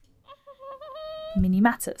Mini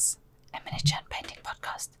Matters, a miniature and painting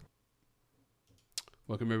podcast.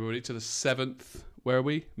 Welcome everybody to the 7th, where are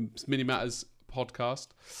we? Mini Matters podcast.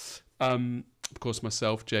 Of course,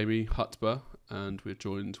 myself, Jamie Hutber, and we're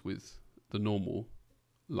joined with the normal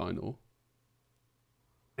Lionel.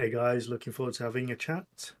 Hey guys, looking forward to having a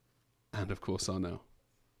chat. And of course, Arnau.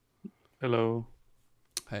 Hello.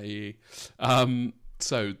 Hey.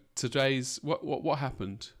 So today's what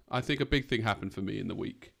happened? I think a big thing happened for me in the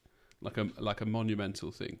week, like a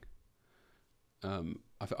monumental thing. I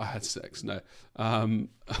had sex. No,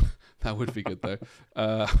 that would be good though.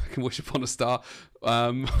 I can wish upon a star.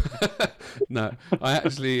 No, I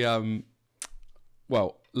actually.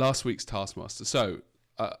 Well, last week's Taskmaster. So,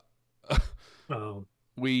 I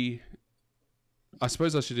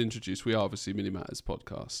suppose I should introduce. We are obviously Mini Matters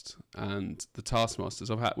podcast, and the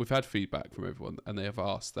Taskmasters. We've had feedback from everyone, and they have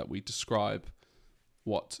asked that we describe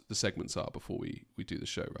what the segments are before we do the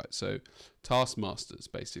show, right? So Taskmasters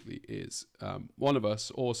basically is one of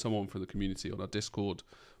us or someone from the community on our Discord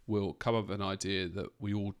will come up with an idea that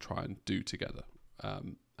we all try and do together,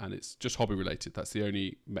 and it's just hobby related. That's the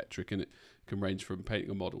only metric, and it can range from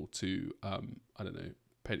painting a model to I don't know,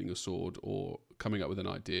 painting a sword or coming up with an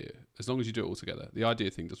idea, as long as you do it all together. The idea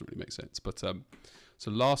thing doesn't really make sense, but so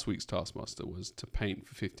last week's Taskmaster was to paint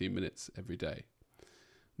for 15 minutes every day.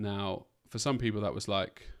 Now, for some people, that was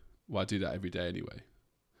like, well, I do that every day anyway.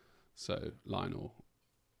 So Lionel,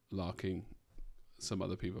 Larking, some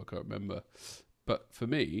other people I can't remember. But for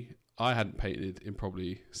me, I hadn't painted in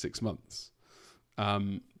probably 6 months.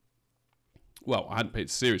 Well, I hadn't painted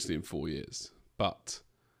seriously in 4 years. But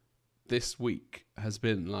this week has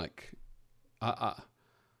been like,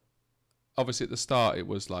 obviously at the start it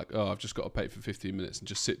was like, oh, I've just got to paint for 15 minutes and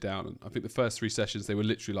just sit down. And I think the first 3 sessions, they were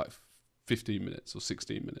literally like 15 minutes or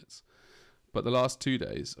 16 minutes. But the last 2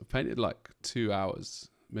 days, I've painted like 2 hours,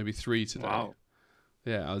 maybe 3 today. Wow.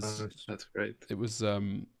 Yeah, That's great. It was.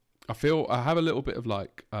 I feel I have a little bit of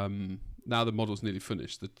like now the model's nearly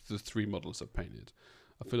finished. The 3 models I've painted,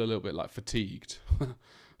 I feel a little bit like fatigued,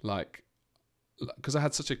 like because I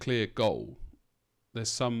had such a clear goal. I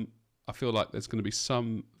feel like there's going to be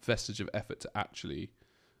some vestige of effort to actually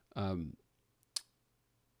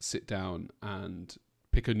sit down and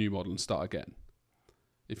pick a new model and start again.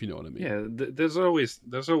 If you know what I mean. Yeah, there's always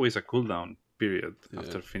a cooldown period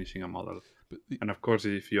after finishing a model, and of course,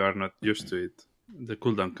 if you are not used to it, the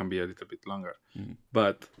cooldown can be a little bit longer.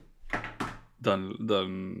 But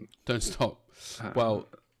don't stop. Well,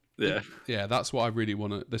 yeah, that's what I really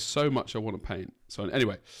want to. There's so much I want to paint. So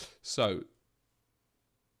anyway,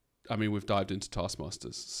 I mean, we've dived into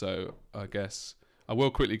Taskmasters, so I guess I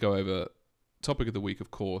will quickly go over topic of the week. Of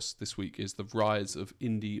course, this week is the rise of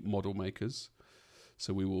indie model makers.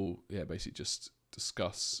 So we will, basically just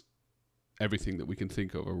discuss everything that we can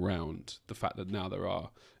think of around the fact that now there are,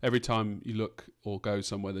 every time you look or go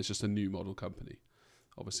somewhere, there's just a new model company.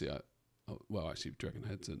 Obviously, actually,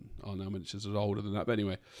 Dragonheads and Arnau Miniatures are older than that. But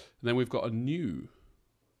anyway, and then we've got a new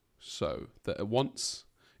that at once,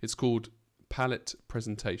 it's called Palette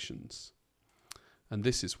Presentations. And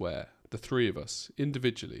this is where the 3 of us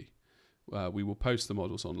individually, we will post the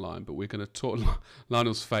models online, but we're going to talk.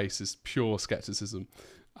 Lionel's face is pure skepticism.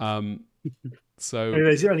 So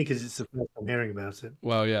it's only because it's the first time hearing about it.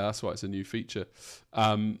 Well, yeah, that's why it's a new feature.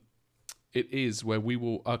 It is where we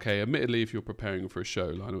will. Okay, admittedly, if you're preparing for a show,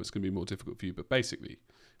 Lionel, it's going to be more difficult for you. But basically,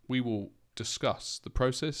 we will discuss the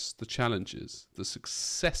process, the challenges, the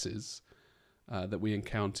successes that we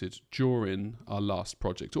encountered during our last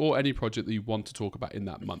project, or any project that you want to talk about in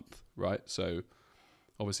that month, right? So.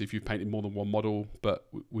 Obviously, if you've painted more than one model, but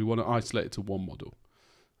we want to isolate it to one model.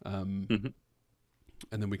 And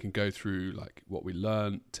then we can go through like what we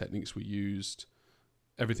learned, techniques we used,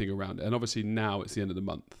 everything around it. And obviously now it's the end of the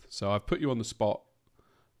month. So I've put you on the spot.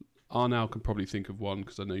 Arnau can probably think of one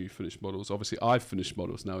because I know you finished models. Obviously, I've finished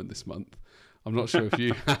models now in this month. I'm not sure if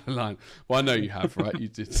you have a line. Well, I know you have, right? You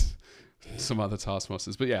did some other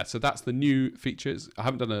Taskmasters. But yeah, so that's the new features. I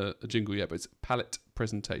haven't done a jingle yet, but it's palette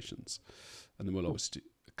presentations. And then we'll obviously do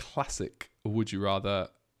a classic Would You Rather.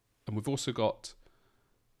 And we've also got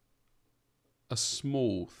a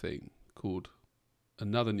small thing called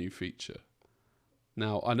another new feature.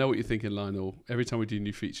 Now, I know what you're thinking, Lionel. Every time we do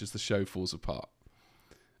new features, the show falls apart.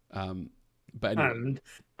 But anyway.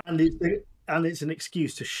 And it's an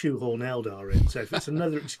excuse to shoehorn Eldar in. So if it's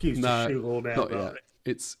another excuse to shoehorn Eldar in,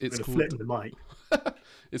 it's called flip the mic.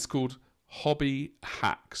 It's called Hobby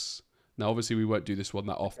Hacks. Now, obviously, we won't do this one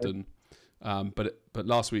that often. But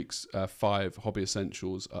last week's 5 hobby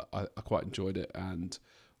essentials, I quite enjoyed it, and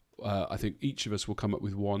I think each of us will come up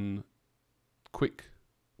with one quick,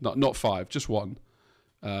 not 5, just one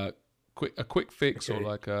a quick fix or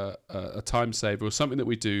like a time saver or something that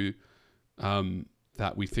we do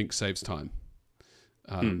that we think saves time.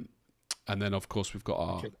 And then of course we've got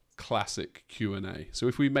our classic Q&A. So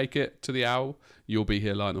if we make it to the hour, you'll be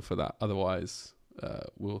here, Lionel, for that. Otherwise,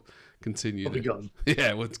 we'll continue. I'll be gone.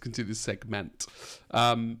 Yeah, we'll continue the segment.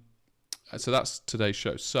 So that's today's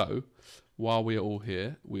show. So while we're all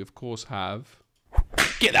here, we of course have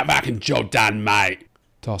get that back in job done, mate.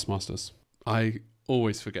 Taskmasters. I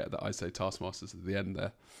always forget that I say Taskmasters at the end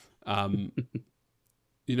there.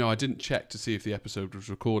 You know, I didn't check to see if the episode was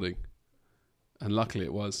recording, and luckily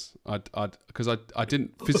it was. Because I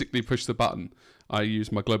didn't physically push the button. I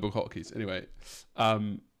used my global hotkeys anyway,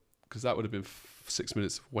 because that would have been 6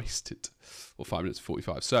 minutes wasted, or 5 minutes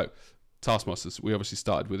 45. So, Taskmasters. We obviously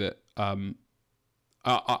started with it. I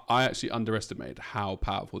actually underestimated how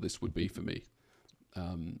powerful this would be for me.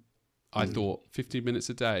 I thought 15 minutes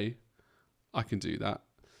a day, I can do that.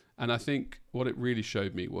 And I think what it really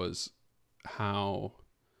showed me was how,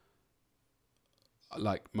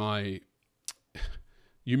 like,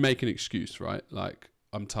 you make an excuse, right? Like,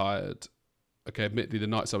 I'm tired. Okay, admittedly, the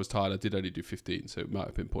nights I was tired, I did only do 15, so it might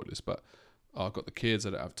have been pointless. But I've got the kids,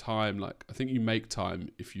 I don't have time. Like, I think you make time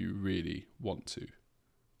if you really want to.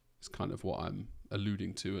 It's kind of what I'm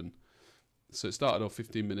alluding to. And so it started off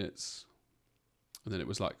 15 minutes, and then it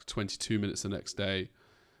was like 22 minutes the next day.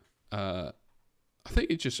 I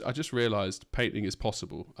think I just realized painting is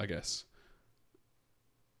possible, I guess.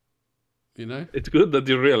 You know? It's good that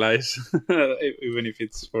you realize, even if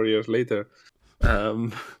it's 4 years later.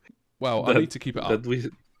 Well, I need to keep it up.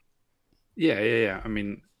 Yeah. I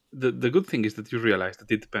mean, the good thing is that you realize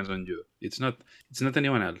that it depends on you. It's not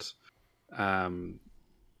anyone else.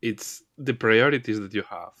 It's the priorities that you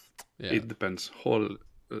have. Yeah. It depends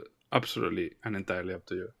absolutely and entirely up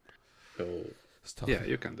to you. So it's tough. Yeah,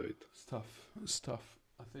 you can do it. It's tough.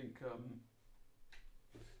 I think.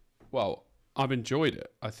 Well, I've enjoyed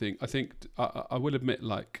it. I think I will admit,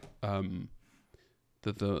 like, the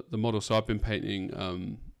model. So I've been painting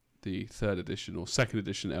the 3rd edition or 2nd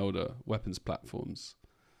edition Elder weapons platforms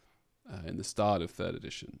in the start of 3rd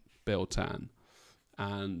edition, Bale Tan,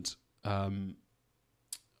 and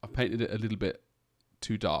I painted it a little bit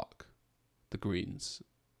too dark, the greens,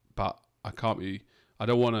 but I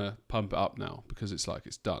don't want to pump it up now because it's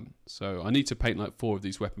done. So I need to paint like 4 of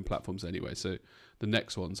these weapon platforms anyway. So the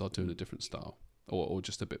next ones I'll do in a different style or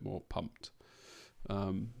just a bit more pumped.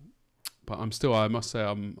 But I must say,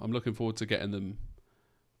 I'm looking forward to getting them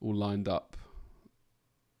all lined up.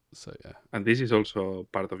 So yeah. And this is also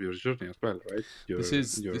part of your journey as well, right? This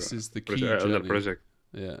is the key journey. Project.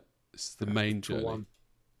 Yeah, it's the main journey.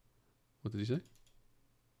 What did you say?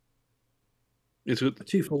 It's good.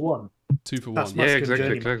 2 for 1. 2 for 1. That's Yeah,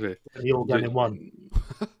 exactly. You're all done in one.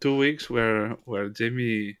 2 weeks where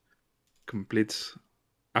Jamie completes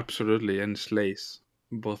absolutely and slays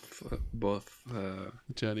both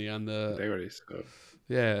journey and the categories. So.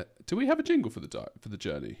 Yeah. Do we have a jingle for the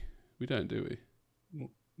journey? We don't, do we?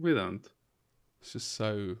 We don't. It's just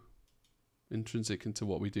so intrinsic into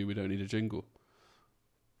what we do. We don't need a jingle.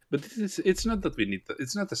 But it's not that we need that.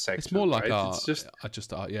 It's not a section. It's more like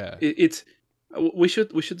right? yeah. We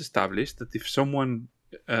should establish that if someone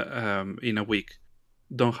in a week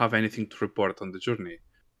don't have anything to report on the journey,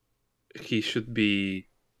 he should be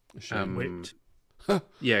whipped.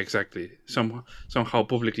 Yeah, exactly. Somehow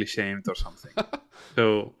publicly shamed or something.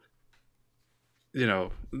 So, you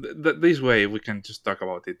know, this way we can just talk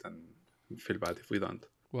about it and feel bad if we don't.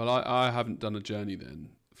 Well, I haven't done a journey then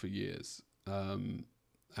for years.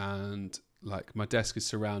 And like my desk is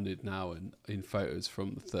surrounded now in photos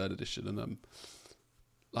from the 3rd edition, and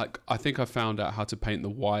I think I found out how to paint the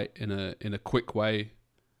white in a quick way,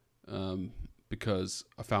 because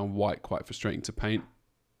I found white quite frustrating to paint,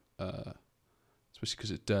 especially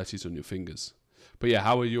because it dirties on your fingers. But yeah,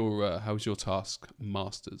 how was your task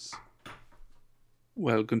masters?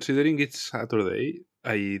 Well, considering it's Saturday,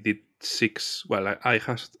 I did 6. Well, I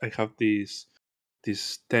have this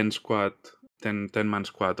 10-man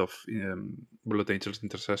squad of Blood Angels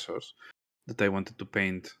Intercessors that I wanted to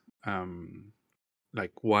paint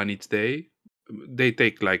like one each day. They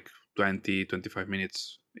take like 20-25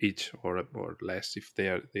 minutes each or less if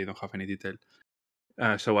they don't have any detail.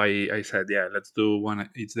 So I said, yeah, let's do one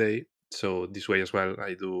each day. So this way as well,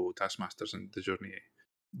 I do Taskmasters and the journey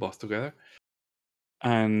both together.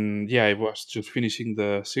 And yeah, I was just finishing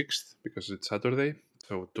the 6th because it's Saturday.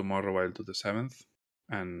 So tomorrow I'll do the 7th.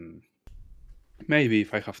 And maybe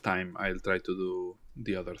if I have time, I'll try to do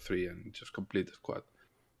the other 3 and just complete the squad.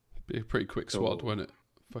 Be a pretty quick squad, won't it?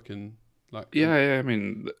 Fucking like. Yeah. I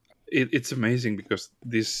mean, it's amazing because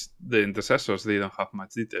the intercessors, they don't have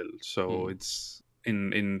much detail, so it's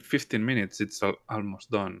in 15 minutes it's almost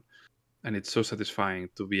done, and it's so satisfying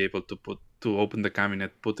to be able to open the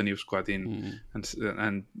cabinet, put a new squad in,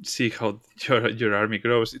 and see how your army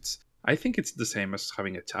grows. I think it's the same as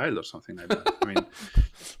having a child or something like that. I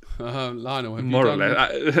mean, Lionel, have more you or done,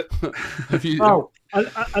 less. have you? Oh,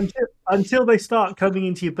 until they start coming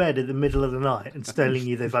into your bed in the middle of the night and telling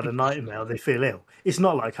you they've had a nightmare or they feel ill, it's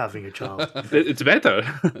not like having a child. It's better.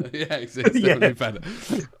 Yeah, it's definitely Yeah. better.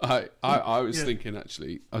 I was thinking,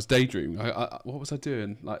 actually, I was daydreaming. What was I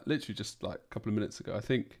doing? Like literally just like a couple of minutes ago. I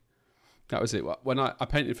think that was it. When I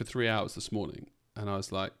painted for 3 hours this morning, and I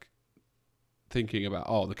was like thinking about,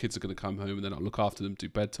 the kids are going to come home, and then I'll look after them, do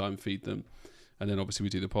bedtime, feed them, and then obviously we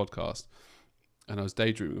do the podcast. And I was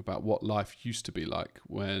daydreaming about what life used to be like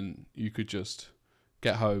when you could just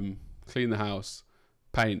get home, clean the house,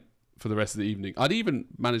 paint for the rest of the evening. I'd even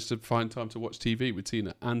managed to find time to watch TV with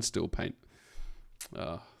Tina and still paint.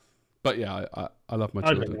 But yeah, I love my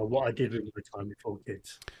children. I don't know what I did with my time before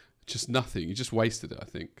kids. Just nothing. You just wasted it, I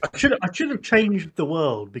think. I should have changed the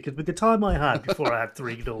world, because with the time I had before I had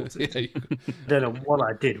 3 daughters, Yeah, I don't know what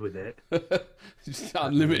I did with it. just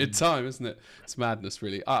unlimited time, isn't it? It's madness,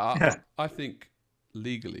 really. I think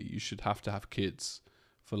legally you should have to have kids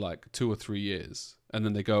for like 2 or 3 years, and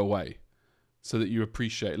then they go away, so that you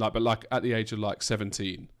appreciate but like at the age of like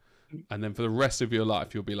 17, and then for the rest of your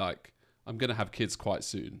life you'll be like, I'm gonna have kids quite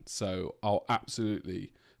soon, so I'll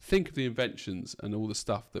absolutely think of the inventions and all the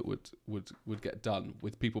stuff that would get done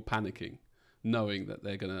with people panicking, knowing that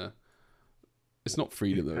they're gonna. It's not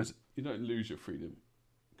freedom though. You don't lose your freedom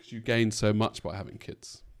because you gain so much by having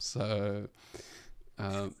kids. So.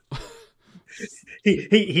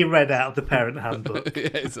 He read out the parent handbook. Yeah,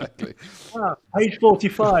 exactly. Page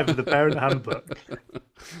 45 of the parent handbook.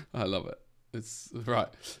 I love it. It's right.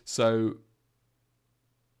 So,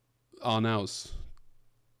 Arnau's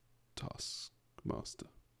taskmaster.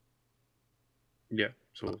 Yeah.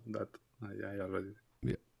 So that I already.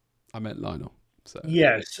 Yeah, I meant Lionel. So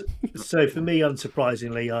Yes. So for me,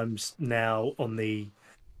 unsurprisingly, I'm now on the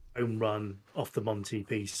home run off the Monty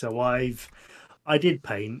piece. So I did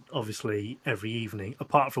paint, obviously, every evening,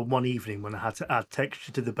 apart from one evening when I had to add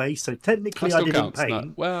texture to the base. So technically, I didn't paint.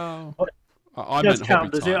 No. Well, But I does meant count,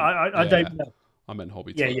 hobby does time. it? I don't know. I meant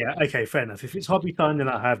hobby Yeah, time. yeah. Okay, fair enough. If it's hobby time, then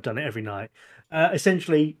I have done it every night.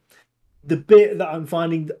 Essentially, the bit that I'm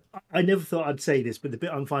finding, I never thought I'd say this, but the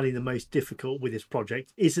bit I'm finding the most difficult with this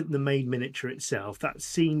project isn't the main miniature itself. That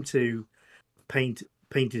seemed to painted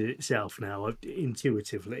itself now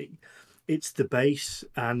intuitively. It's the base,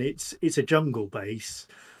 and it's a jungle base,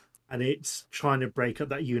 and it's trying to break up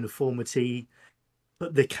that uniformity,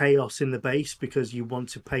 but the chaos in the base, because you want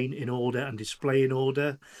to paint in order and display in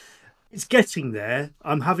order. It's getting there.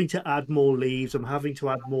 I'm having to add more leaves. I'm having to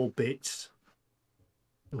add more bits.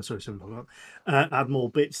 Oh, sorry, simple. Add more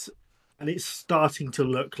bits, and it's starting to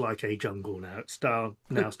look like a jungle now. It's starting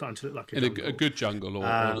to look like a jungle. A good jungle, or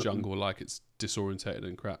a jungle like it's disorientated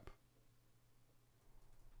and crap.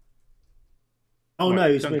 Oh no,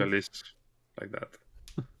 it's jungle is like that.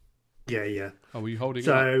 Yeah, yeah. Oh, were you holding it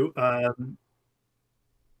up? So,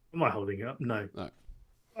 am I holding it up? No.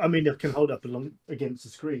 I mean, I can hold up against the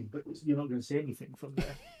screen, but you're not going to see anything from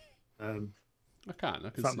there. I can.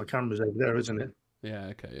 In fact, my camera's over there, isn't it? Yeah.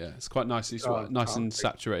 Okay. Yeah, it's quite nice. It's nice and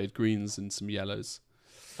saturated greens and some yellows.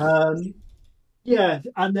 Yeah,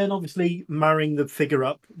 and then obviously marrying the figure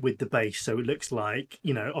up with the base, so it looks like,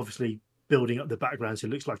 obviously building up the background, so it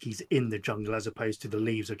looks like he's in the jungle as opposed to the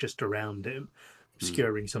leaves are just around him,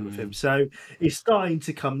 obscuring some of him. So it's starting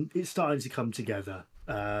to come. It's starting to come together.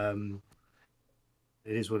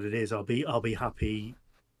 It is what it is. I'll be happy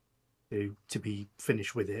to be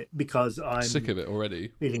finished with it, because I'm sick of it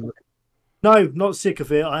already. No, not sick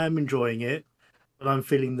of it. I am enjoying it, but I'm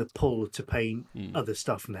feeling the pull to paint other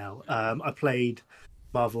stuff now. I played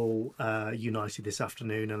Marvel United this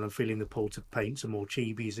afternoon, and I'm feeling the pull to paint some more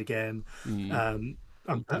chibis again. I'm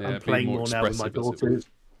playing more now with my daughters.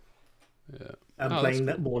 Yeah, I'm playing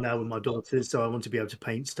that more now with my daughters, so I want to be able to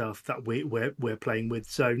paint stuff that we're playing with.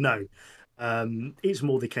 So no, it's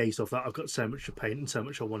more the case of that I've got so much to paint and so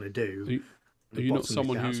much I want to do. Are you not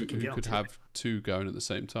someone who could have two going at the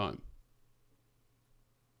same time?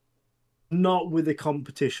 Not with the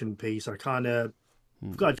competition piece. I kind of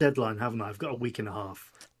I've got a deadline, haven't I? I've got a week and a half,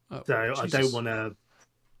 so Jesus. I don't want to.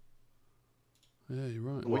 Yeah, you're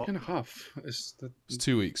right. A week and a half. It's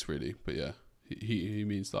 2 weeks, really, but yeah, he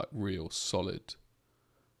means like real solid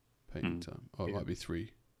painting time. Oh, it might be 3.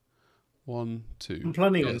 1, 2. I'm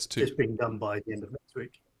planning on this being done by the end of next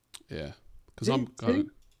week. Yeah, because I'm going.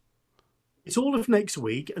 It's all of next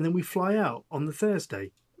week, and then we fly out on the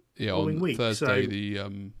Thursday. Yeah, following on week, Thursday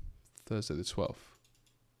so- Thursday the 12th,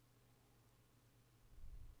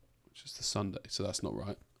 which is the Sunday, so that's not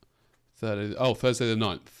right. Thursday the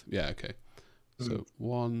 9th. Yeah, okay. So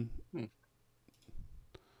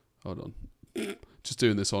hold on. Just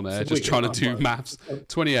doing this on air, It's a just week trying to and a do half, maths.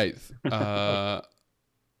 28th.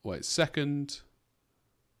 Wait, 2nd.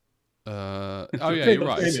 Oh yeah, you're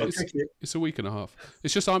right. It's a week and a half.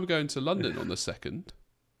 It's just I'm going to London on the 2nd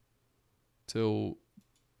till.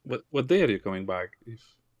 What day are you coming back?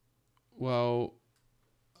 Well,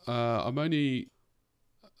 I'm only.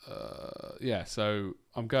 So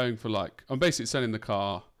I'm going for I'm basically selling the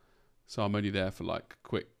car, so I'm only there for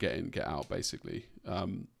quick get in, get out, basically.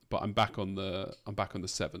 But I'm back on the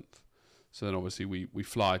 7th. So then obviously we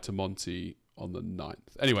fly to Monty on the 9th.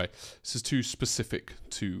 Anyway, this is too specific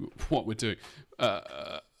to what we're doing.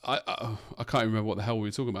 I can't remember what the hell we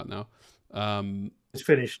were talking about now. It's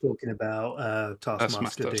finished talking about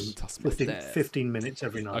Taskmaster doing Taskmaster. 15 minutes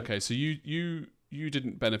every night. Okay, so you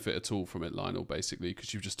didn't benefit at all from it, Lionel, basically,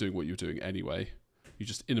 because you were just doing what you were doing anyway. You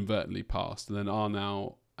just inadvertently passed, and then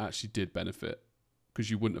Arnau actually did benefit because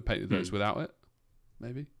you wouldn't have painted those without it,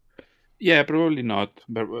 maybe? Yeah, probably not,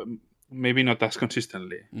 but maybe not as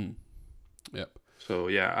consistently. Yep. So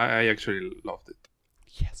yeah, I actually loved it.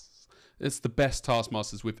 Yes. It's the best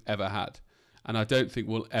Taskmasters we've ever had. And I don't think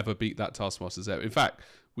we'll ever beat that Taskmasters ever. In fact,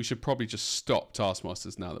 we should probably just stop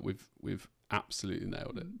Taskmasters now that we've absolutely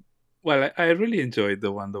nailed it. Well, I really enjoyed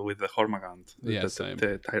the one with the Hormagaunt. Yeah, same.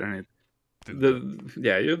 The Tyrannid. You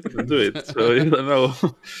didn't do it, so you don't know.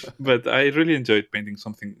 But I really enjoyed painting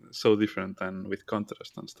something so different and with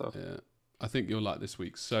contrast and stuff. Yeah, I think you'll like this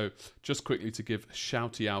week. So just quickly to give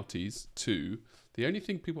shouty outies to the only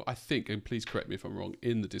thing people, I think, and please correct me if I'm wrong,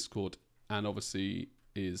 in the Discord, and obviously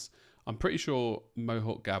is, I'm pretty sure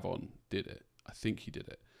Mohawk Gavon did it. I think he did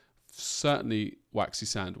it. Certainly Waxy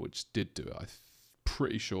Sandwich did do it. I'm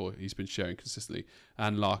pretty sure he's been sharing consistently,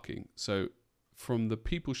 and Larking. So from the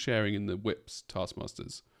people sharing in the Whips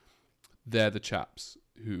Taskmasters, they're the chaps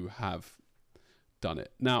who have done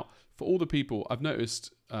it. Now, for all the people, I've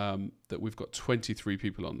noticed that we've got 23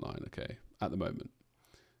 people online, okay, at the moment.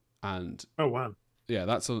 And oh wow, yeah,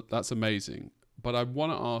 that's amazing. But I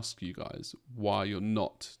want to ask you guys why you're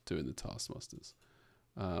not doing the Taskmasters,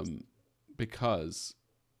 because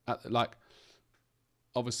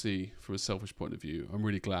obviously from a selfish point of view, I'm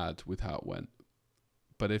really glad with how it went.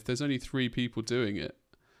 But if there's only 3 people doing it,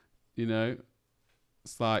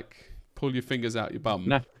 it's like pull your fingers out your bum.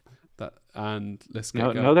 No. And let's get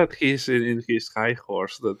going. Now that he's in his high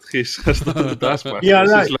horse, that he's has done the Taskmasters, Yeah,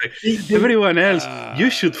 right. He's like, everyone else, you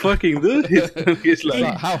should fucking do it. And he's It's like,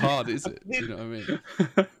 like, how hard is it? Do you know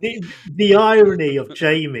what I mean? The irony of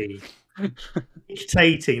Jamie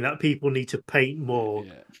dictating that people need to paint more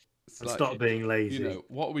Yeah. and stop being lazy.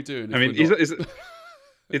 What are we doing? I mean,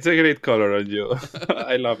 it's a great color on you.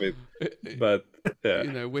 I love it. But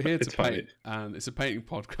yeah, we're here to it's paint, funny. and it's a painting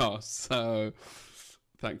podcast, so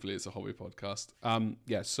thankfully it's a hobby podcast.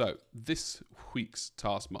 So this week's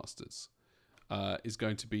Taskmasters is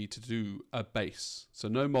going to be to do a base. So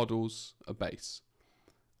no models, a base.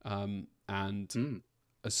 And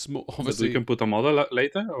a small, obviously... But we can put a model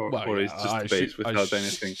later, or it's just a base without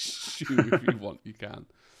anything? If you want, you can.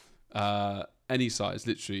 Any size,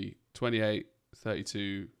 literally 28,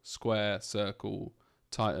 32, square, circle,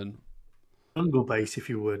 Titan. Jungle base, if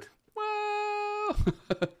you would. Well...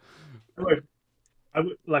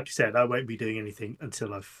 Like I said, I won't be doing anything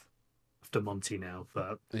until after Monty now.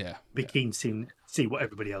 But be keen to see what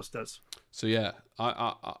everybody else does. So yeah,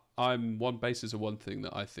 I'm one base is one thing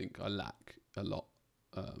that I think I lack a lot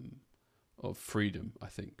of freedom. I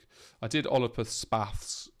think I did Oliver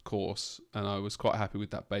Spath's course, and I was quite happy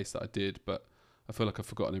with that base that I did, but I feel like I've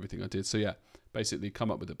forgotten everything I did. So yeah, basically come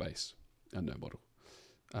up with a base and no model,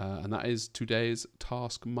 and that is today's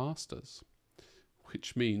Taskmasters,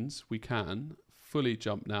 which means we can fully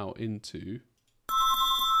jump now into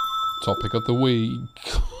topic of the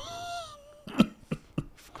week.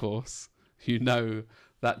 Of course, you know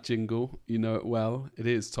that jingle, you know it well. It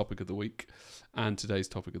is topic of the week, and today's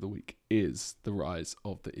topic of the week is the rise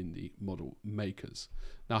of the indie model makers.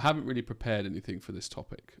 Now, I haven't really prepared anything for this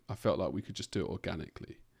topic. I felt like we could just do it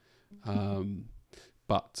organically,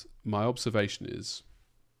 but my observation is,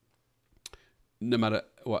 no matter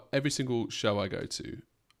what, every single show I go to,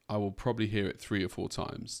 I will probably hear it 3 or 4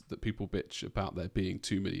 times that people bitch about there being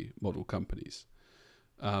too many model companies.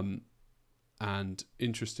 And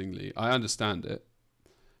interestingly, I understand it,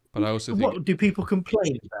 but I also think... What, do people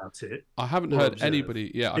complain about it? I haven't heard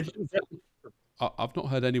anybody... Yeah, I've not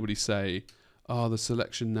heard anybody say, the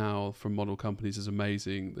selection now from model companies is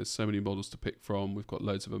amazing. There's so many models to pick from. We've got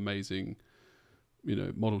loads of amazing,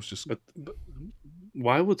 models just... But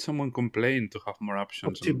why would someone complain to have more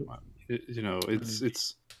options? Mm.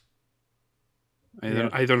 It's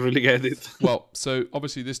I don't really get it. Well, so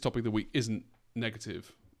obviously this topic of the week isn't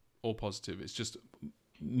negative or positive. It's just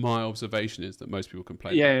my observation is that most people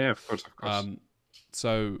complain. Yeah, of course.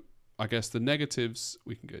 So I guess the negatives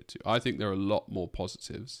we can go to. I think there are a lot more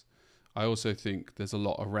positives. I also think there's a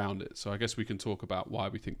lot around it. So I guess we can talk about why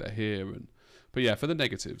we think they're here. But yeah, for the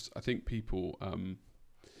negatives, I think people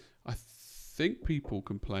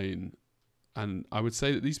complain, and I would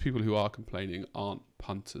say that these people who are complaining aren't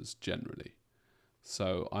punters generally.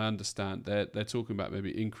 So I understand they're talking about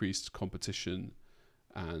maybe increased competition,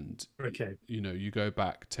 and you go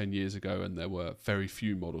back 10 years ago and there were very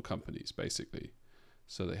few model companies basically.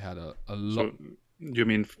 So they had a lot. So you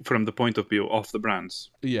mean from the point of view of the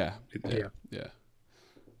brands? Yeah.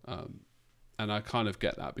 And I kind of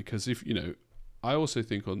get that because I also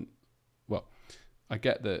think I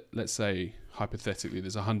get that. Let's say hypothetically,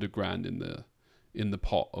 there's $100,000 in the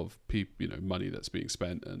pot of money that's being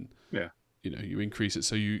spent, and you increase it,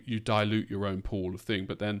 so you dilute your own pool of thing.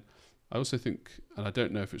 But then I also think, and I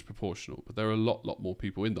don't know if it's proportional, but there are a lot more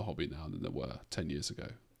people in the hobby now than there were 10 years ago.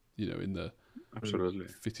 In the absolutely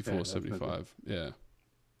 54, 75, yeah.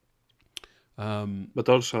 But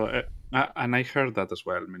also, and I heard that as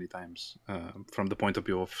well many times from the point of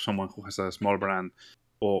view of someone who has a small brand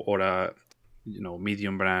or a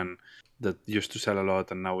medium brand that used to sell a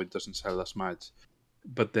lot and now it doesn't sell as much.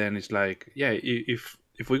 But then it's like, if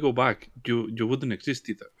we go back, you wouldn't exist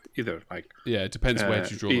either. Like, it depends where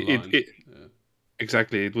you draw the line.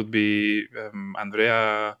 Exactly, it would be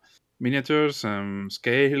Andrea Miniatures,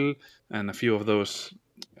 Scale, and a few of those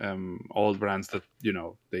old brands that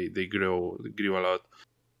they grew a lot.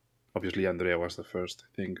 Obviously, Andrea was the first,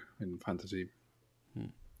 I think, in fantasy.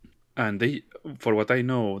 And they, for what I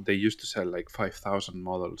know, they used to sell like 5,000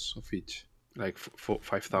 models of each, like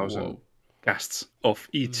 5,000 casts of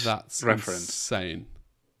each. That's reference. Insane.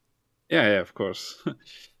 Yeah, of course.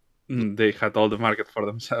 They had all the market for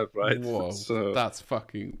themselves, right? Whoa, so that's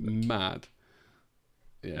fucking mad.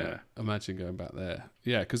 Yeah, imagine going back there.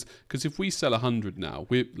 Yeah, because if we sell 100 now,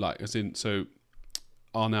 we're like, as in, so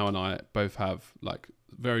Arnau and I both have like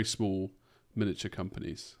very small miniature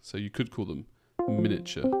companies. So you could call them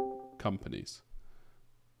miniature companies.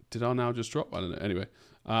 Did Arnau just drop? I don't know. Anyway,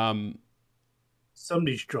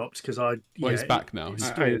 somebody's dropped because he's back now.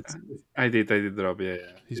 I did drop. Yeah.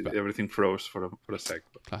 He's back. Everything froze for a sec.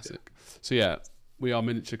 Classic. So yeah, we are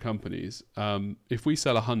miniature companies. If we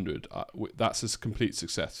sell 100, that's a complete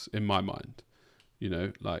success in my mind.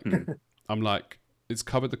 I'm like, it's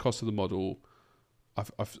covered the cost of the model. I'm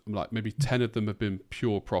like, maybe 10 of them have been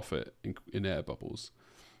pure profit in air bubbles.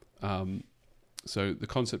 So the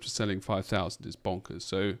concept of selling 5,000 is bonkers.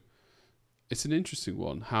 So it's an interesting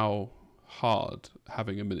one, how hard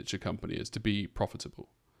having a miniature company is to be profitable,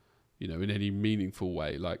 in any meaningful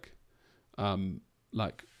way. Like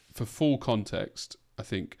for full context, I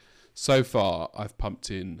think so far I've pumped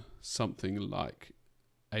in something like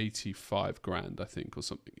 85 grand, I think, or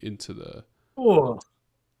something into the...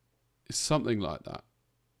 It's something like that.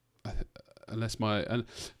 And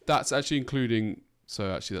that's actually including...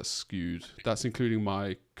 So actually that's skewed. That's including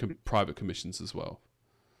my private commissions as well.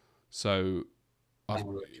 So,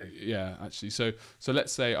 yeah, actually. So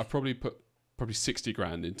let's say I probably put 60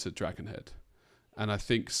 grand into Dragonhead. And I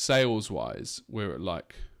think sales-wise, we're at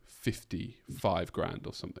like 55 grand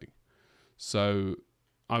or something. So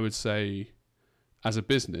I would say as a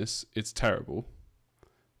business, it's terrible.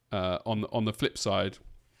 On the flip side...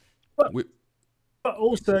 But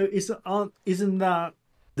also, isn't that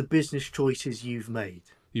the business choices you've made?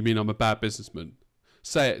 You mean I'm a bad businessman?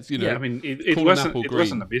 Say it, Yeah, I mean, it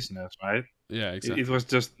wasn't a business, right? Yeah, exactly. It was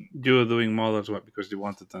just you doing models because you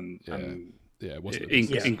wanted it wasn't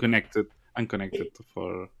unconnected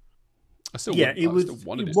for... I still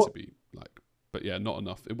wanted it to be like, but yeah, not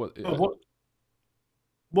enough.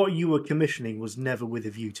 What you were commissioning was never with a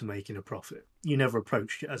view to making a profit. You never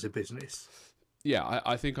approached it as a business. Yeah,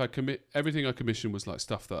 I think everything I commissioned was like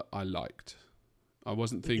stuff that I liked. I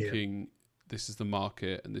wasn't thinking this is the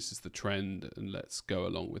market and this is the trend and let's go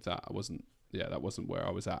along with that. That wasn't where I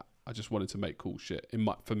was at. I just wanted to make cool shit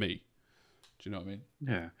for me. Do you know what I mean?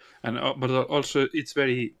 Yeah, and but also it's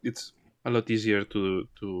a lot easier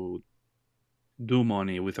to do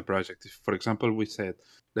money with a project. If, for example, we said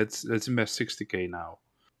let's invest 60k now.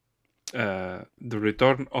 The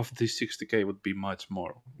return of this 60k would be much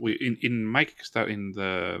more. In my Kickstarter, in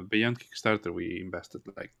the Beyond Kickstarter, we invested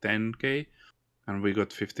like 10k, and we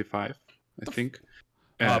got 55. I think.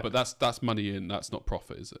 But that's money in. That's not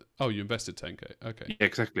profit, is it? Oh, you invested 10k. Okay. Yeah,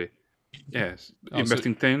 exactly. Yes, Oh,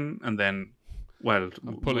 investing 10 and then, well,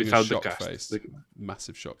 I'm pulling a without the shocked cast, face,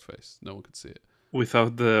 massive shocked face. No one could see it.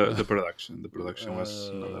 without the production. The production was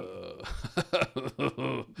another.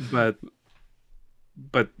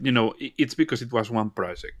 But you know, it's because it was one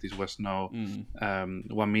project. It was no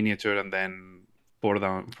one miniature and then 4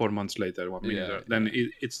 months later one miniature. Then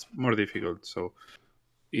it's more difficult. So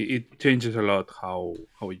it changes a lot how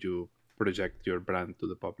you project your brand to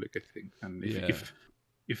the public, I think. And if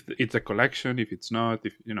it's a collection, if it's not,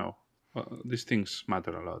 if you know, these things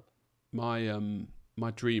matter a lot.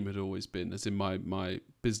 My dream had always been, as in my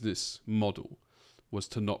business model, was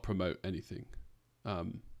to not promote anything.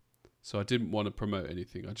 So I didn't want to promote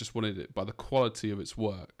anything. I just wanted it by the quality of its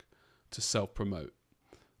work to self-promote.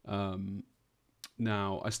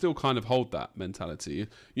 Now I still kind of hold that mentality.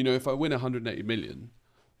 You know, if I win 180 million,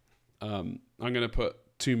 I'm going to put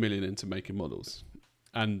 2 million into making models,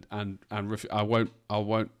 and I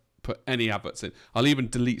won't put any adverts in. I'll even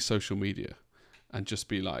delete social media, and just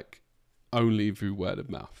be like, only through word of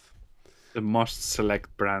mouth. The most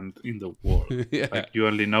select brand in the world. Like you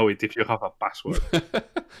only know it if you have a password.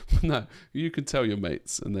 No, you can tell your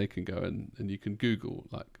mates, and they can go and you can Google.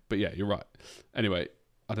 Like, but yeah, you're right. Anyway,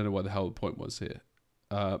 I don't know what the hell the point was here.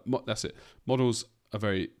 That's it. Models are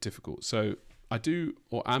very difficult. So I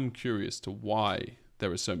am curious to why there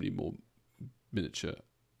are so many more miniature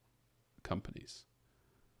companies.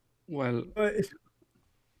 Well,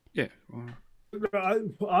 yeah.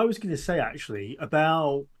 I was going to say, actually,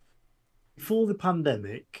 about before the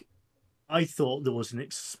pandemic, I thought there was an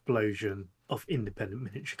explosion of independent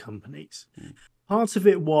miniature companies. Part of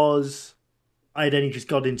it was I had only just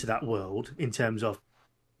got into that world in terms of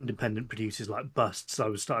independent producers like Busts. I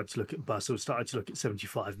was starting to look at Busts. I was starting to look at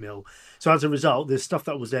 75mm. So as a result, there's stuff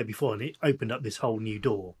that was there before, and it opened up this whole new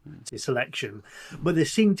door to selection. But there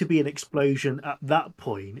seemed to be an explosion at that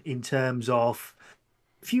point in terms of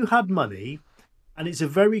if you had money, and it's a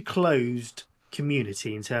very closed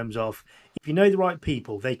community in terms of if you know the right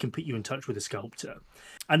people, they can put you in touch with a sculptor,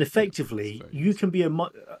 and effectively you can be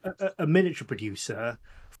a miniature producer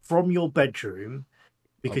from your bedroom,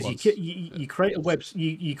 because you create you create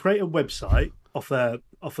a website off a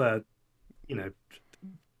you know,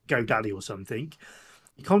 GoDaddy or something.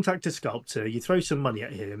 You contact a sculptor, you throw some money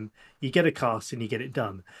at him, you get a cast, and you get it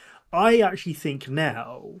done. I actually think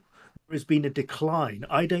now has been a decline.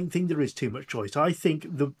 I don't think there is too much choice. I think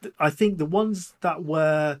the ones that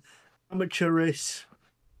were amateurish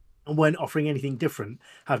and weren't offering anything different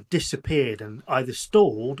have disappeared and either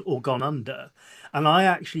stalled or gone under. And I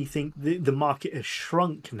actually think the market has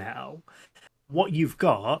shrunk now. What you've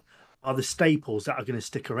got are the staples that are going to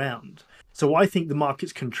stick around. So I think the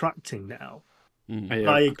market's contracting now.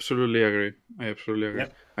 I absolutely agree.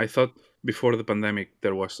 Yep. I thought before the pandemic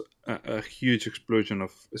there was a huge explosion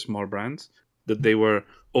of small brands that they were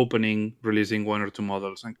opening, releasing 1 or 2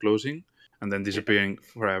 models and closing, and then disappearing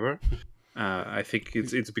forever. I think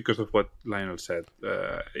it's because of what Lionel said.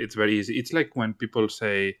 It's very easy. It's like when people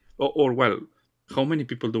say, or well, how many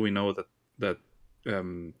people do we know that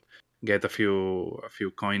get a few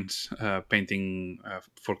coins painting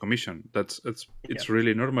for commission? It's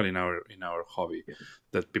really normal in our hobby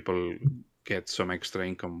that people get some extra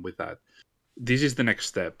income with that. This is the next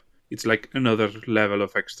step. It's like another level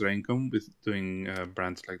of extra income with doing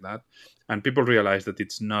brands like that, and people realize that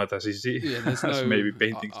it's not as easy as maybe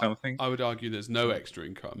painting something. I would argue there's no extra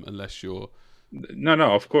income unless you're.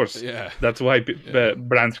 No, of course. Yeah. That's why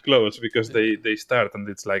brands close, because they start and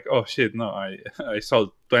it's like, oh shit, no, I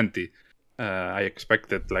sold 20. I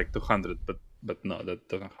expected like 200, but no, that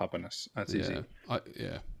doesn't happen as easy.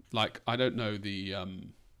 Like, I don't know the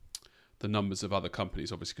numbers of other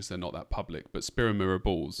companies, obviously, because they're not that public. But Spiro Mirror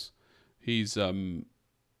Balls, he's like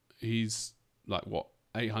what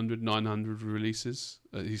 800, 900 releases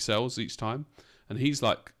he sells each time, and he's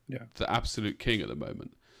like the absolute king at the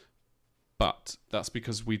moment. But that's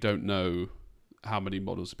because we don't know how many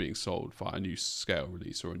models are being sold via a new scale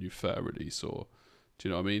release or a new fur release, or do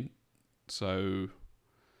you know what I mean? So,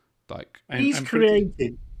 like, he's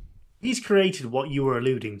created what you were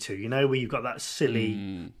alluding to. You know, where you've got that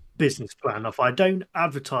silly business plan of I don't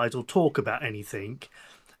advertise or talk about anything.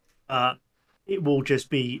 It will just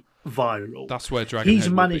be viral. That's where Dragon He's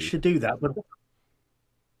managed to do that,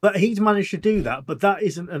 but he's managed to do that. But that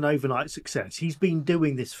isn't an overnight success. He's been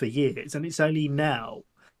doing this for years, and it's only now,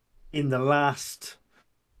 in the last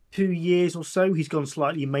 2 years or so, he's gone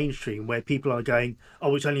slightly mainstream, where people are going,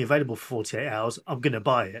 "Oh, it's only available for 48 hours. I'm going to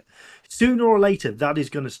buy it." Sooner or later, that is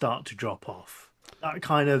going to start to drop off. That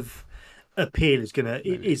kind of appeal is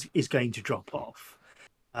going to drop off.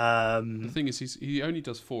 The thing is, he only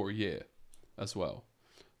does 4 a year as well.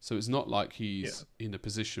 So it's not like he's in a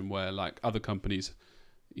position where, like other companies,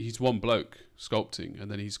 he's one bloke sculpting, and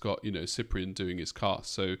then he's got, Cyprian doing his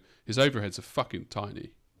cast. So his overheads are fucking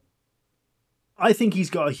tiny. I think he's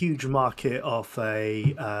got a huge market of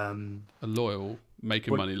a loyal,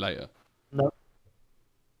 making money later.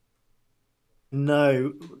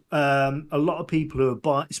 No, a lot of people who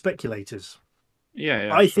are speculators. Yeah,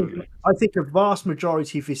 I think a vast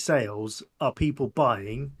majority of his sales are people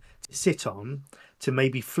buying to sit on to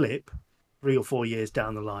maybe flip 3 or 4 years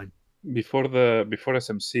down the line. Before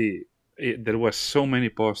SMC, there was so many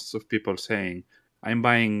posts of people saying, "I'm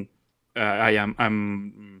buying,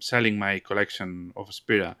 I'm selling my collection of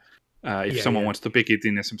Spira. If someone wants to pick it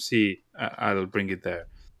in SMC, I'll bring it there."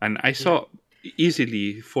 And I saw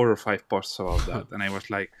easily 4 or 5 posts about that, and I was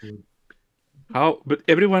like, "How?" But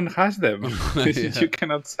everyone has them. You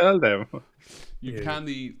cannot sell them. You can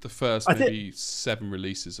the first maybe 7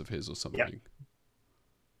 releases of his or something.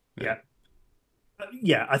 Yeah.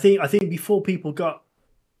 I think before people got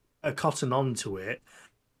a cotton onto it,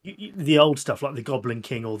 the old stuff like the Goblin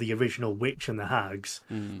King or the original Witch and the Hags,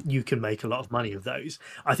 you can make a lot of money of those.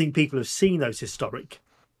 I think people have seen those historic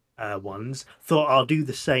ones, thought I'll do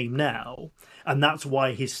the same now, and that's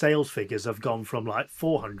why his sales figures have gone from like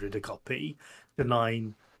 400 a copy to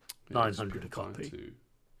 900 a copy.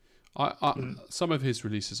 Some of his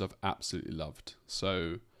releases I've absolutely loved.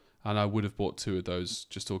 So, and I would have bought 2 of those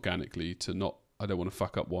just organically I don't want to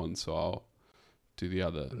fuck up one, so I'll do the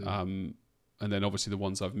other. And then obviously the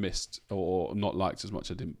ones I've missed or not liked as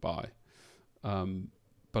much, I didn't buy.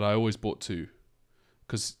 But I always bought 2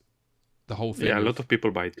 because the whole thing. Yeah, a lot of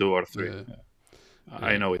people buy 2 or 3. Yeah.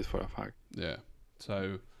 I know it for a fact. Yeah.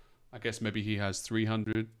 So I guess maybe he has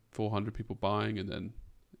 300, 400 people buying, and then,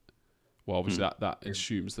 well, obviously that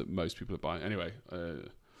assumes that most people are buying. Anyway,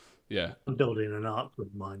 yeah. I'm building an arc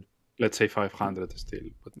with mine. Let's say 500 still.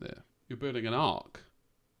 But yeah. You're building an arc?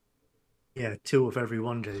 Yeah, 2 of every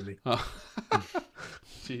one, Jamie. Oh.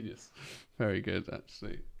 Genius. Very good,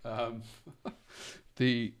 actually. So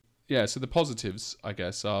the positives, I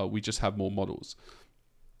guess, are we just have more models.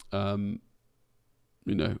 A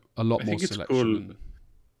lot more selection. It's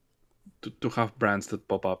cool to have brands that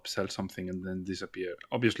pop up, sell something, and then disappear.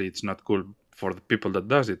 Obviously, it's not cool for the people that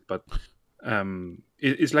does it, but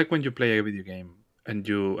it's like when you play a video game and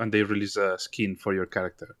they release a skin for your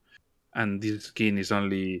character, and this skin is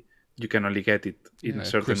you can only get it in a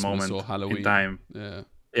certain Christmas moment or Halloween. in time.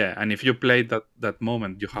 Yeah, and if you play that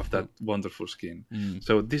moment, you have that wonderful skin.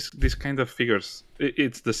 So this kind of figures,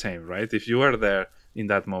 it's the same, right? If you were there in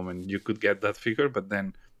that moment, you could get that figure, but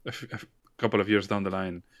then a couple of years down the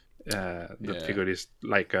line, that figure is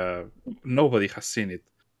like nobody has seen it.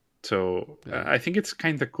 So I think it's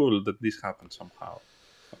kind of cool that this happens somehow.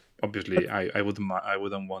 Obviously, I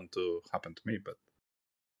wouldn't want to happen to me, but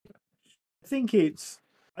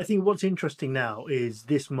I think what's interesting now is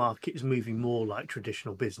this market is moving more like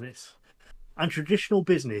traditional business. And traditional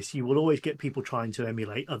business, you will always get people trying to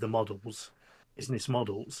emulate other business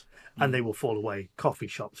models, and they will fall away. Coffee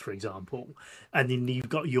shops, for example. And then you've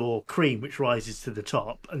got your cream, which rises to the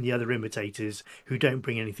top, and the other imitators who don't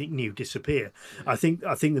bring anything new disappear. I think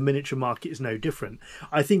the miniature market is no different.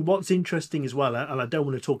 I think what's interesting as well, and I don't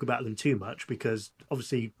want to talk about them too much because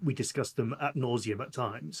obviously we discuss them ad nauseum at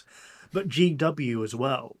times, but GW as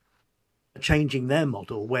well are changing their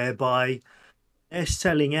model whereby they're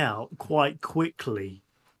selling out quite quickly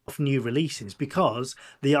of new releases because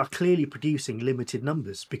they are clearly producing limited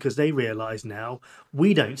numbers, because they realize now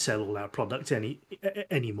we don't sell all our product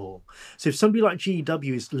anymore. So if somebody like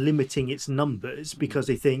GW is limiting its numbers because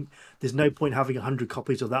they think there's no point having 100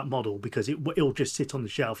 copies of that model because it'll just sit on the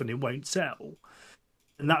shelf and it won't sell,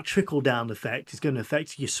 and that trickle down effect is going to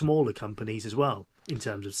affect your smaller companies as well in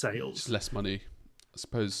terms of sales. It's less money, I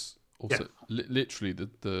suppose. Also, literally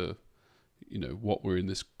the what we're in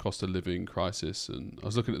this cost of living crisis, and I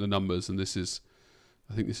was looking at the numbers, and I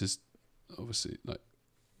think this is obviously like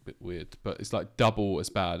a bit weird, but it's like double as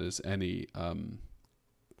bad as any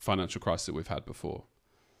financial crisis that we've had before,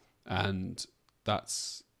 and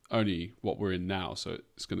that's only what we're in now. So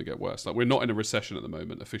it's going to get worse. Like, we're not in a recession at the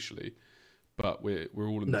moment officially, but we're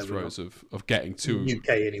all in the throes of getting to UK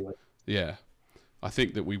anyway. Yeah, I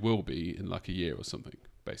think that we will be in like a year or something.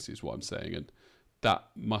 Basically, is what I'm saying, and that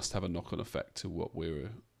must have a knock-on effect to what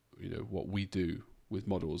what we do with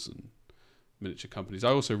models and miniature companies. I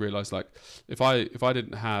also realised, like, if I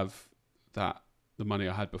didn't have the money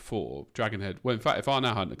I had before, Dragonhead. Well, in fact, if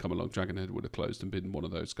Arnau hadn't come along, Dragonhead would have closed and been one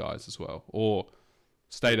of those guys as well, or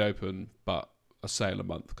stayed open but a sale a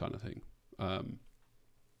month kind of thing.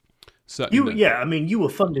 certainly I mean, you were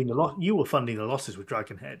funding the losses with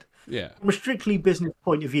Dragonhead. yeah. From a strictly business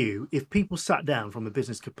point of view, if people sat down from a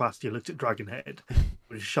business capacity and looked at Dragonhead,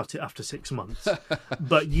 would have shut it after 6 months.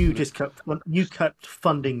 But you just kept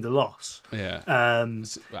funding the loss. Yeah. Wow.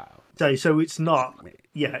 So it's not.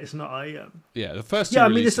 Yeah, it's not. The first two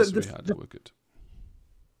releases we had were good.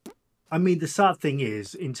 I mean, the sad thing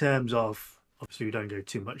is, in terms of, obviously, we don't go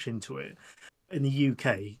too much into it. In the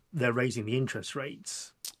UK, they're raising the interest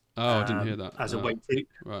rates. Oh, I didn't hear that. As a way to,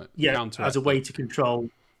 right. as a way to control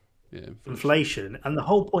inflation. And the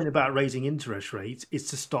whole point about raising interest rates is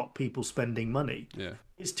to stop people spending money. Yeah.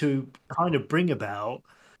 It's to kind of bring about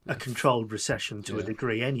a controlled recession to a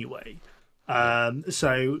degree anyway.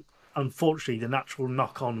 So, unfortunately, the natural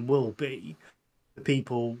knock-on will be the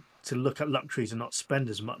people to look at luxuries and not spend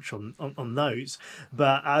as much on those.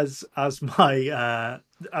 But as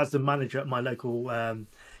the manager at my local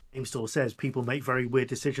game store says, people make very weird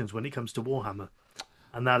decisions when it comes to Warhammer,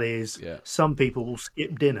 and that is some people will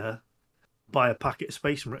skip dinner, buy a packet of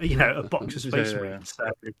Space Marine, a box of Space Marines. So,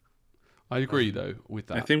 I agree though with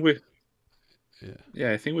that. I think we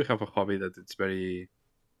have a hobby that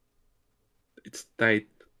it's tied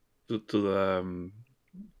to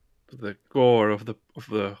the core of the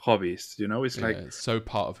hobbies. It's like it's so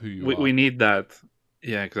part of who you are. We need that.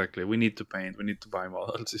 Yeah, exactly. We need to paint. We need to buy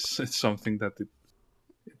models. It's something that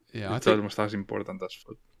it's almost as important as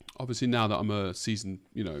food. Obviously, now that I'm a seasoned,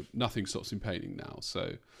 nothing stops me painting now,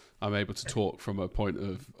 so I'm able to talk from a point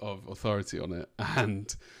of authority on it.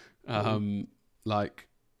 And I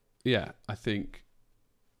think,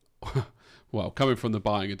 well, coming from the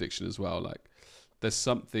buying addiction as well, like, there's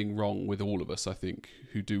something wrong with all of us, I think,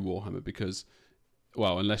 who do Warhammer because,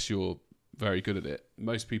 well, unless you're very good at it,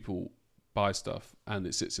 most people buy stuff and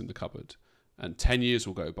it sits in the cupboard and 10 years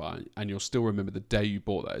will go by and you'll still remember the day you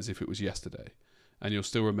bought that as if it was yesterday. And you'll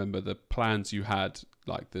still remember the plans you had,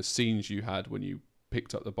 like the scenes you had when you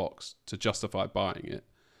picked up the box to justify buying it.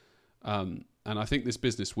 And I think this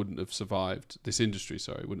industry wouldn't have survived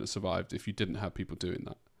if you didn't have people doing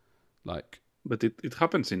that. But it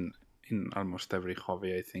happens in almost every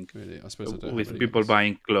hobby, I think. Really? I suppose I don't with people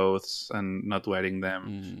buying clothes and not wearing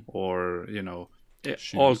them, or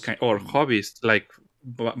or hobbies like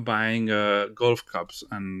buying golf clubs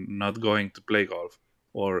and not going to play golf,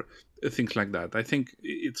 or things like that. I think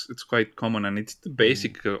it's quite common, and it's the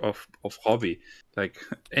basic of hobby. Like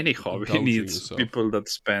any hobby needs yourself. People that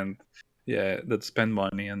spend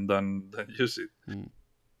money and then use it.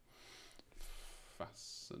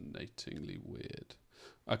 Fascinatingly weird.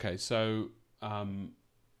 Okay, so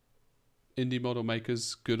indie model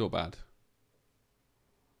makers, good or bad?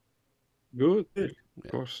 Good, of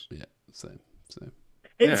course. Yeah, same.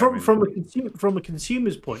 From a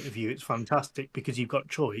consumer's point of view, it's fantastic because you've got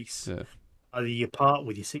choice. Yeah. Either you part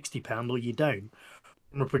with your £60 or you don't.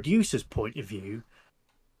 From a producer's point of view,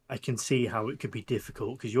 I can see how it could be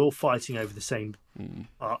difficult because you're fighting over the same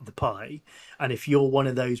part of the pie. And if you're one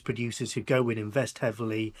of those producers who go in, invest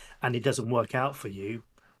heavily, and it doesn't work out for you,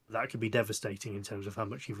 that could be devastating in terms of how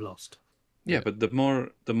much you've lost. Yeah, but the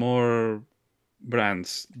more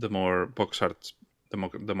brands, the more box arts, the more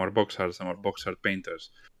box arts, the more box art painters,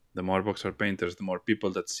 the more box art painters, the more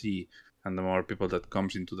people that see, and the more people that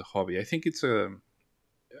comes into the hobby. I think it's good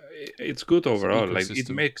overall. Like it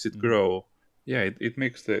makes it grow. Yeah, it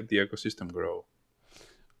makes the ecosystem grow.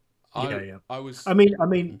 I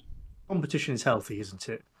mean, competition is healthy, isn't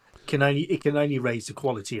it? It can only raise the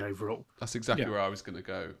quality overall. That's exactly where I was going to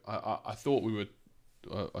go. I thought we would.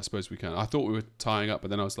 I suppose we can. I thought we were tying up, but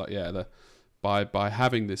then I was like, by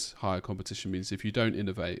having this higher competition means if you don't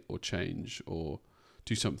innovate or change or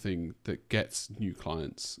do something that gets new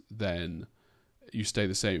clients, then you stay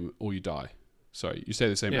the same or you die. Sorry, you stay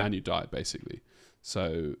the same and you die, basically.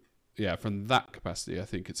 So yeah, from that capacity, I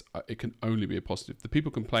think it can only be a positive. The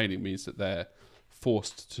people complaining means that they're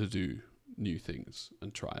forced to do new things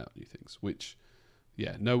and try out new things, which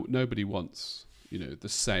nobody wants, the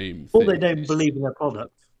same or thing. They don't believe in their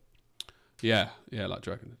product. Yeah, like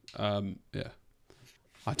Dragon. I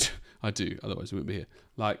do, otherwise we wouldn't be here.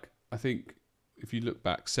 Like, I think if you look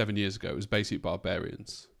back 7 years ago, it was basic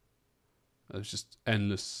barbarians. There was just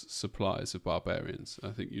endless supplies of barbarians. I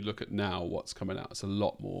think you look at now what's coming out, it's a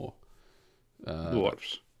lot more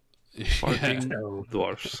dwarves.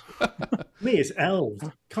 Dwarves. Me, it's elves.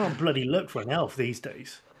 Can't bloody look for an elf these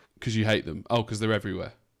days. Because you hate them. Oh, because they're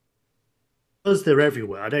everywhere. Because they're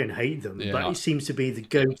everywhere. I don't hate them, Yeah. but it seems to be the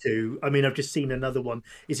go-to. I mean, I've just seen another one.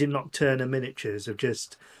 Is it Nocturna Miniatures? Have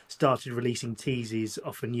just started releasing teases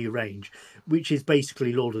off a new range, which is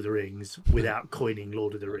basically Lord of the Rings without coining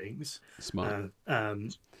Lord of the Rings. Smart.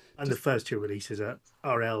 And the first two releases are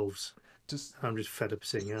elves. Just, I'm just fed up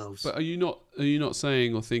seeing elves. but are you not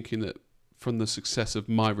saying or thinking that from the success of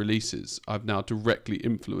my releases, I've now directly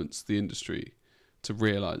influenced the industry to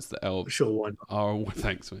realise that elves Sure, why not? are?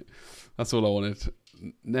 Thanks, mate. That's all I wanted.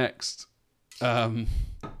 Next, right.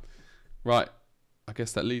 I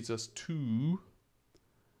guess that leads us to.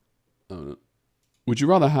 Oh, no. Would you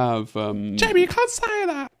rather have Jamie? You can't say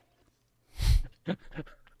that.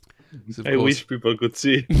 I wish people could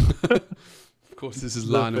see. Of course, this is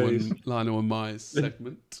Lionel and Mai's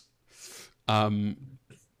segment. I mean,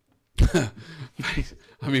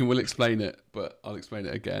 we'll explain it, but I'll explain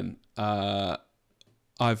it again.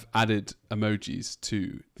 I've added emojis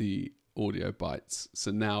to the audio bites,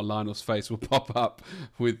 so now Lionel's face will pop up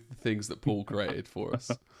with things that Paul created for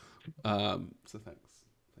us. So thanks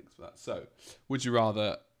for that. So, would you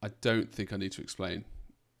rather? I don't think I need to explain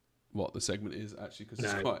what the segment is actually, because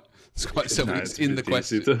it's quite simple. It's in the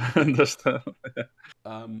question. To understand.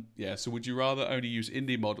 Yeah. So, would you rather only use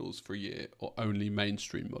indie models for a year or only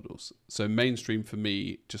mainstream models? So, mainstream for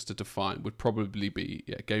me, just to define, would probably be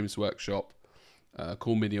Games Workshop,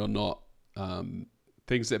 Cool Mini or Not,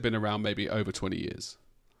 things that have been around maybe over 20 years.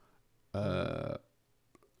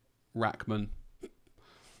 Rackman.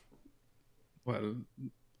 Well,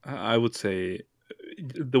 I would say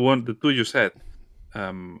the two you said,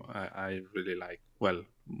 I really like. Well,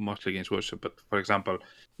 mostly Games Workshop, but for example,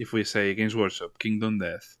 if we say Games Workshop, Kingdom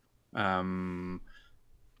Death, Marvel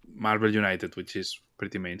United, which is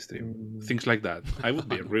pretty mainstream, things like that, I would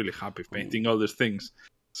be really happy painting all these things.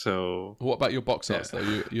 So, what about your box arts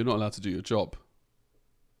though? You're not allowed to do your job.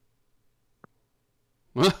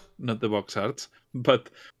 Not the box arts, but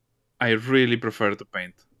I really prefer to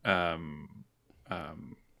paint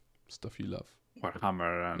stuff you love,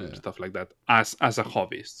 Warhammer and stuff like that, as a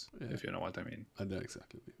hobbyist, if you know what I mean. I know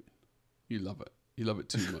exactly what you mean. You love it. You love it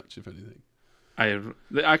too much, if anything.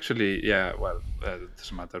 Actually, it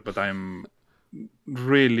doesn't matter. But I'm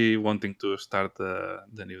really wanting to start the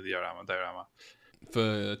new diorama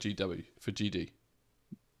for GD.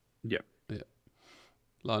 Yeah.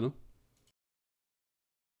 Lionel.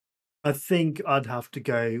 I think I'd have to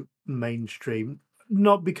go mainstream,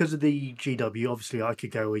 not because of the GW. Obviously, I could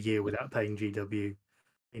go a year without paying GW,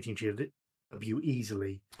 painting GW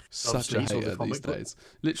easily. Such Obviously, a it's all the hater comic these book. days.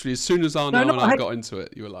 Literally, as soon as Arnau and I got into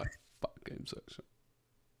it, you were like, "Fuck Games Workshop."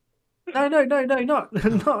 No,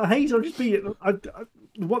 not a hate. I'm just being.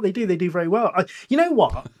 What they do very well. You know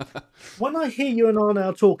what? When I hear you and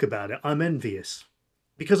Arnau talk about it, I'm envious.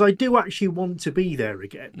 Because I do actually want to be there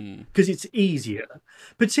again, because it's easier.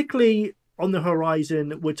 Particularly on the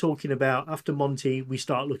horizon, we're talking about after Monty, we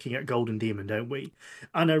start looking at Golden Demon, don't we?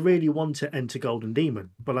 And I really want to enter Golden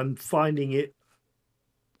Demon, but I'm finding it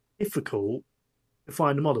difficult to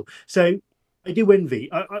find a model. So I do envy.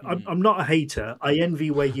 I'm not a hater. I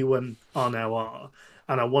envy where you and Arnau are,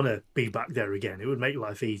 and I want to be back there again. It would make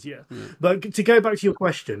life easier. But to go back to your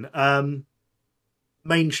question,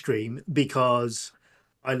 mainstream, because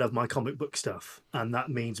I love my comic book stuff, and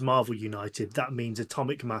that means Marvel United. That means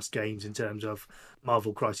Atomic Mass games in terms of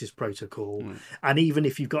Marvel Crisis Protocol. And even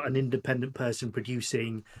if you've got an independent person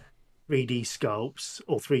producing 3D sculpts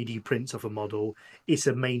or 3D prints of a model, it's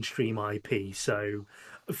a mainstream IP. So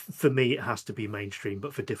for me, it has to be mainstream,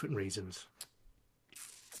 but for different reasons.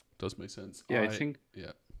 Does make sense. Yeah, I think.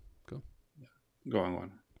 Yeah. Go. Go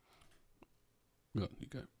on. Go on, you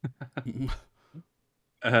go.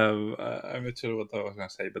 I'm not sure what I was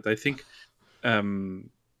gonna say, but I think I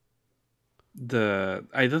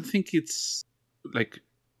don't think it's like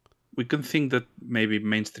we can think that maybe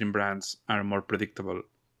mainstream brands are more predictable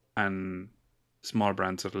and small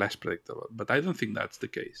brands are less predictable, but I don't think that's the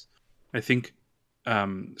case. I think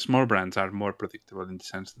small brands are more predictable in the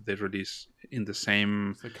sense that they release in the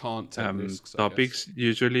same They can't take risks, topics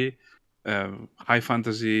usually, high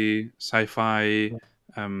fantasy, sci-fi.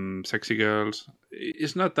 Sexy girls.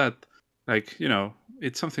 It's not that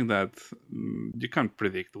it's something that you can't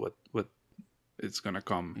predict what it's gonna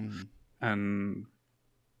come, and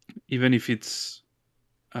even if it's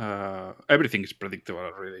everything is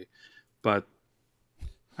predictable really, but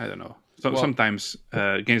I don't know. Sometimes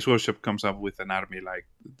Games Workshop comes up with an army like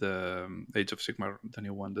the Age of Sigmar, the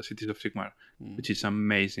new one, the Cities of Sigmar, which is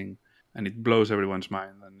amazing, and it blows everyone's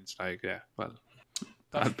mind, and it's like,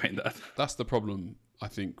 I'll paint that. That's the problem, I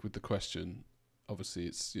think, with the question. Obviously,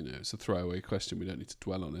 it's it's a throwaway question. We don't need to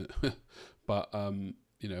dwell on it, but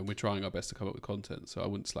we're trying our best to come up with content. So I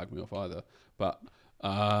wouldn't slag me off either. But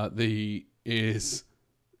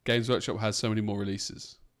Games Workshop has so many more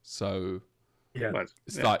releases. So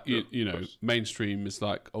it's like mainstream is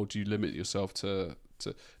like, oh, do you limit yourself to?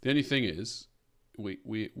 The only thing is,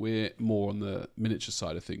 we're more on the miniature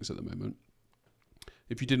side of things at the moment.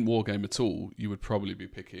 If you didn't wargame at all, you would probably be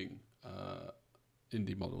picking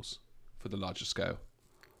indie models for the larger scale.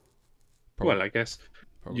 Probably. Well, I guess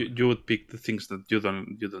Probably. you would pick the things that you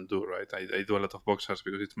don't do, right? I do a lot of box arts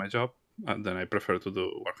because it's my job, and then I prefer to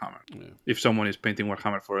do Warhammer. Yeah. If someone is painting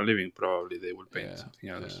Warhammer for a living, probably they will paint something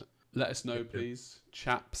else. Yeah. Let us know, please,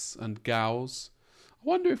 chaps and gals. I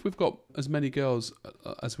wonder if we've got as many girls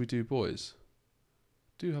as we do boys.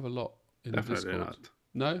 Do have a lot in Definitely the Discord. not.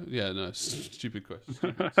 No? Yeah, no. Stupid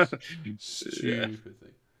question. Stupid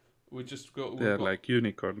thing. We just got. They're like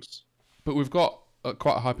unicorns. But we've got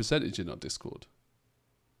quite a high percentage in our Discord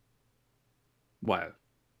Well,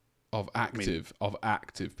 of active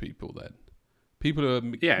people. Then people who are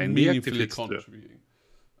in the active meaningfully it's true. contributing.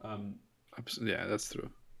 Yeah, that's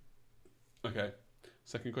true. Okay.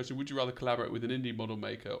 Second question: would you rather collaborate with an indie model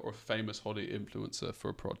maker or a famous hobby influencer for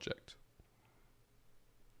a project?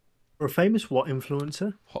 Or a famous what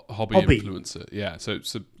influencer? Hobby influencer, yeah. So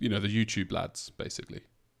the YouTube lads basically,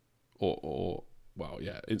 or well,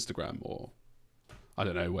 yeah, Instagram or I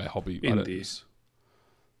don't know where hobby Indie,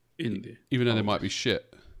 even though they might be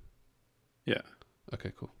shit. Yeah.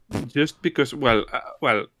 Okay, cool. Just because,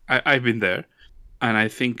 I've been there, and I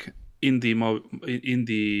think indie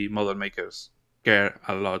model makers care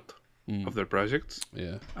a lot of their projects.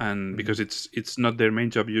 Yeah, and because it's not their main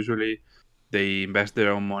job usually. They invest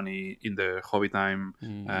their own money in their hobby time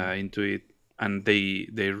into it, and they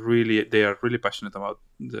are really passionate about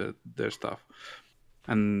their stuff.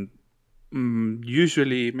 And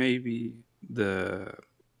usually, maybe the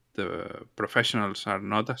professionals are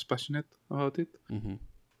not as passionate about it. Mm-hmm.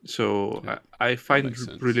 So Yeah, I find makes it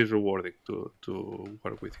sense. really rewarding to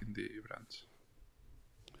work with indie brands.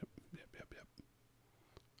 Yep.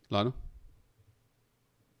 Lionel?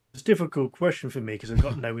 It's a difficult question for me because I've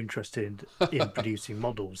got no interest in producing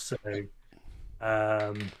models. So It's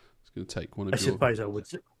going to take one of I your. suppose I would.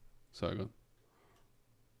 Sorry, go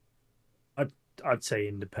on. I'd say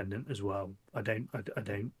independent as well. I don't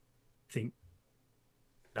think.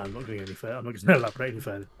 No, I'm not going any further. I'm not going to elaborate any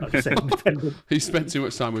further. I'd just say independent. He spent too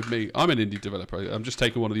much time with me. I'm an indie developer. I'm just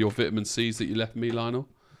taking one of your vitamin C's that you left me, Lionel.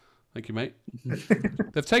 Thank you, mate.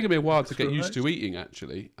 They've taken me a while to get used to eating,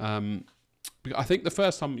 actually. I think the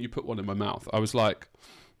first time you put one in my mouth, I was like,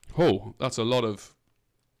 "Oh, that's a lot of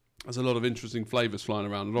interesting flavors flying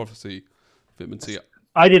around." And obviously, vitamin C.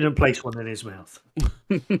 I didn't place one in his mouth.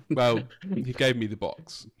 Well, he gave me the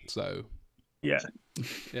box, so Yeah.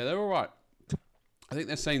 they're all right. I think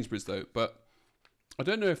they're Sainsbury's though, but I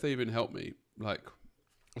don't know if they even help me. Like,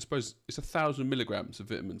 I suppose it's 1,000 milligrams of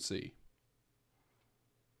vitamin C.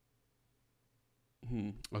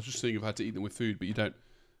 I was just thinking if I had to eat them with food, but you don't.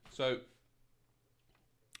 So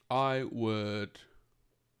I would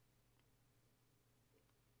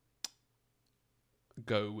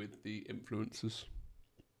go with the influencers.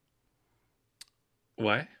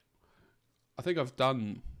 Why? I think I've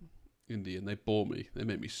done indie and they bore me. They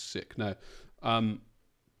make me sick. No.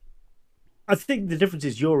 I think the difference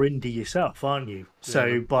is you're indie yourself, aren't you?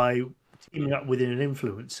 So by teaming up with an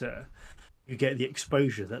influencer, you get the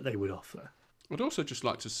exposure that they would offer. I'd also just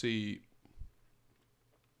like to see,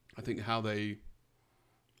 I think, how they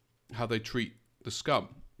treat the scum,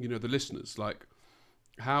 the listeners. Like,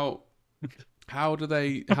 how do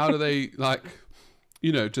they like,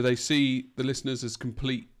 do they see the listeners as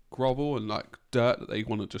complete grovel and like dirt that they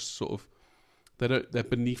want to just sort of, they're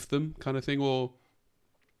beneath them kind of thing, or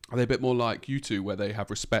are they a bit more like you two where they have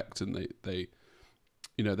respect and they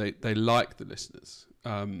like the listeners?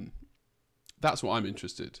 That's what I'm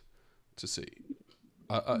interested to see.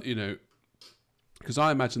 Because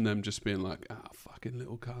I imagine them just being like, fucking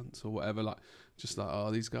little cunts or whatever, like just like,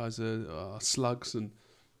 oh, these guys are slugs, and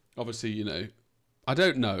obviously, I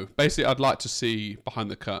don't know. Basically, I'd like to see behind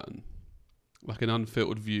the curtain, like an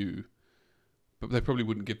unfiltered view, but they probably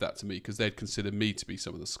wouldn't give that to me because they'd consider me to be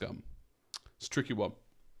some of the scum. It's a tricky one.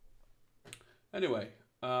 Anyway,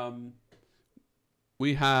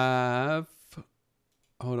 we have.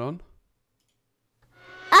 Hold on.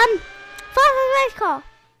 Fastest race car.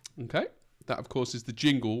 Okay, that of course is the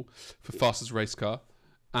jingle for Fastest Race Car.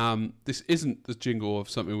 This isn't the jingle of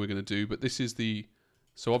something we're going to do, but this is the.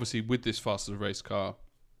 So obviously, with this Fastest Race Car.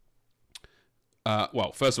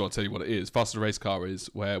 Well, first of all, I'll tell you what it is. Fastest Race Car is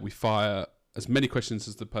where we fire as many questions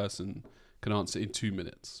as the person can answer in 2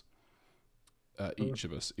 minutes. Each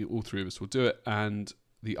of us, all three of us will do it, and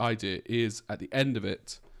the idea is at the end of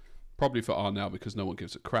it, probably for Arnau because no one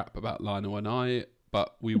gives a crap about Lionel and I,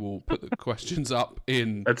 but we will put the questions up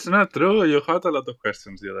in. That's not true. You had a lot of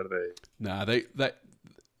questions the other day. Nah,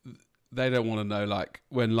 they don't want to know, like,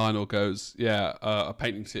 when Lionel goes, a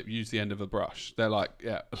painting tip, use the end of a brush. They're like,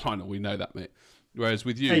 yeah, Lionel, we know that, mate. Whereas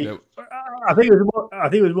with you, Hey, I think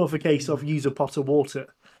it was more of a case of use a pot of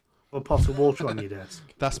water or a pot of water on your desk.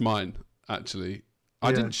 that's mine, actually. I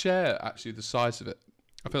Yeah. didn't share, actually, the size of it.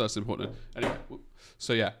 I feel that's important. Anyway,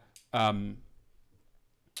 so yeah.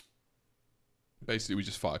 Basically, we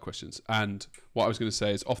just fire questions. And what I was going to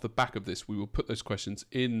say is, off the back of this, we will put those questions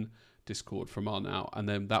in Discord from Arnau, and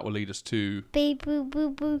then that will lead us to... Beep, boo, boo,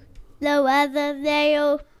 boo. Lower the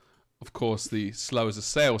nail. Of course, the Slow as a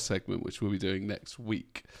Sale segment, which we'll be doing next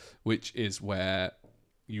week, which is where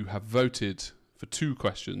you have voted for 2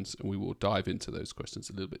 questions, and we will dive into those questions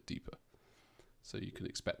a little bit deeper. So you can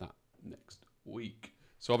expect that next week.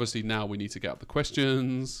 So obviously now we need to get up the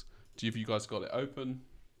questions. Have you guys got it open?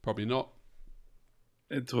 Probably not.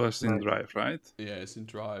 It was in Drive, right? Yeah, it's in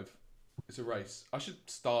Drive. It's a race. I should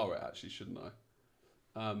star it, actually, shouldn't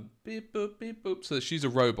I? Beep boop beep boop. So she's a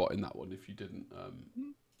robot in that one. If you didn't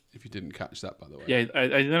catch that, by the way. Yeah, I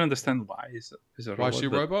didn't understand why. Is a Why is she a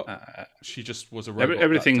robot? She just was a robot.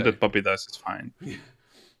 Everything that that Poppy does is fine.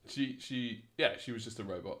 she was just a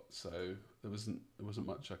robot. So there wasn't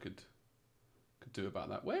much I could do about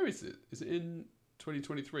that. Where is it? Is it in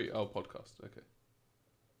 2023? Oh, podcast. Okay.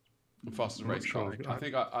 And Fastest Race Car. I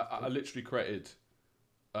think I literally created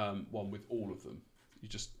one with all of them. You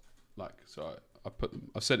just I put them.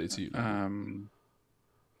 I've sent it to you.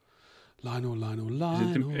 Lionel. Is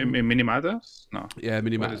it in Minimatters? No. Yeah, What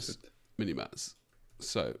is Minimatters. it? Minimatters.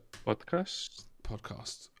 So Podcast?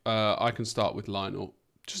 I can start with Lionel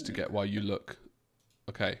just to get why you look.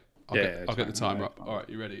 Okay. I'll get the timer up. All right,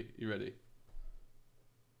 you ready?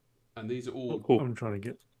 And these are all I'm trying to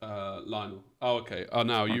get Lionel. Oh, okay. Oh,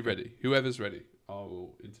 now are you ready? Whoever's ready, I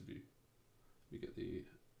will interview. Let me get the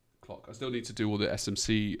clock. I still need to do all the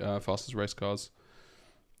SMC fastest race cars.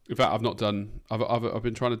 In fact, I've not done. I've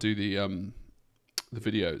been trying to do the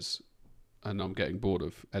videos, and I'm getting bored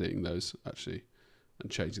of editing those actually, and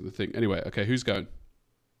changing the thing. Anyway, okay, who's going?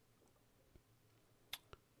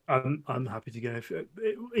 I'm happy to go.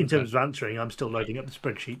 In terms of answering, I'm still loading up the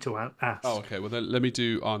spreadsheet to ask. Oh, okay. Well, then let me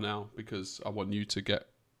do Arnau because I want you to get.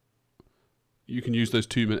 You can use those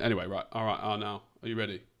 2 minutes anyway, right? All right, Arnau, are you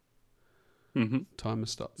ready? Mm-hmm. Timer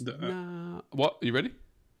starts. What? Are you ready?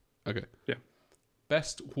 Okay. Yeah.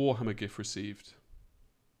 Best Warhammer gift received.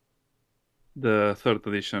 The 3rd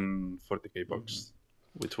edition 40k box,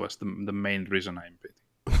 which was the main reason I'm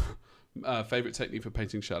painting. Favorite technique for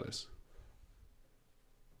painting shadows.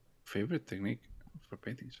 Favorite technique for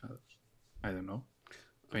painting shadows? I don't know.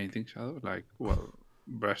 Painting shadows?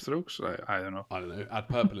 Brushstrokes? I don't know. I don't know. Add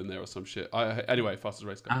purple in there or some shit. Anyway, fastest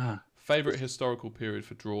race car. Favorite historical period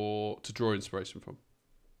to draw inspiration from.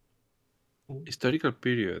 Historical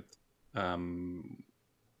period. The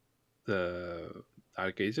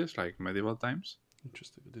Dark Ages, like medieval times.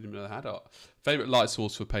 Interesting. I didn't even know they had art. Favorite light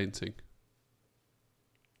source for painting.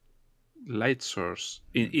 Light source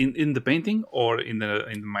in the painting or in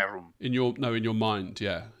my room? In your mind,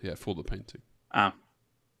 yeah, for the painting.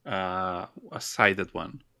 A sided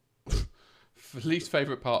one. Least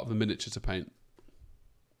favorite part of the miniature to paint.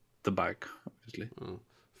 The back, obviously.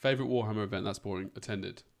 Favorite Warhammer event that's boring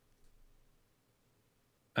attended.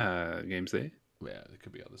 Games Day. Yeah, there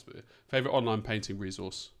could be others, but favorite online painting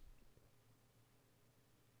resource.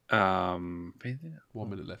 Painting. 1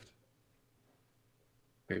 minute left.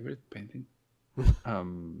 Favorite painting.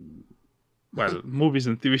 Movies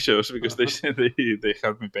and TV shows because they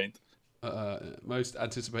help me paint. Most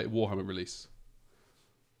anticipated Warhammer release,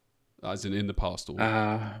 as in the past or.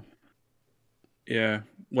 Yeah.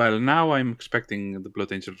 Well, now I'm expecting the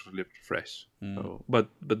Blood Angel Refresh. So, but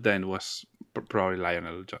then was probably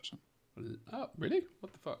Lionel Johnson. Oh, really?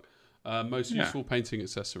 What the fuck? Most useful painting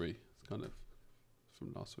accessory, kind of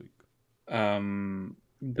from last week.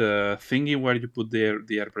 The thingy where you put the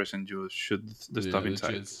airbrush and you shoot the stuff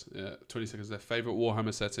inside. Jizz. Yeah, 20 seconds left. Favorite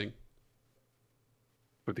Warhammer setting?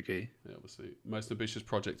 40k. Yeah, obviously. Most ambitious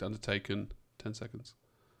project undertaken? 10 seconds.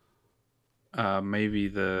 Maybe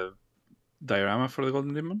the diorama for the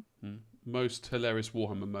Golden Demon. Most hilarious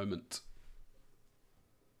Warhammer moment?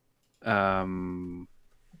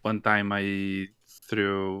 One time I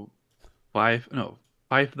threw 5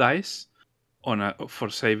 dice for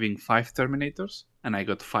saving 5 Terminators, and I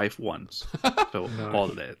got 5 ones. So all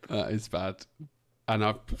dead. It's bad. And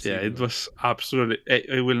it was absolutely.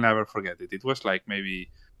 I will never forget it. It was like maybe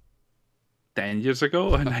 10 years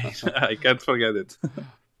ago, and I can't forget it.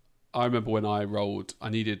 I remember when I rolled. I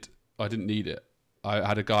didn't need it. I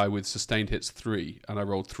had a guy with sustained hits 3, and I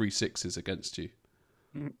rolled 3 6s against you.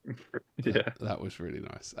 Yeah. That was really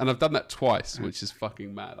nice. And I've done that twice, which is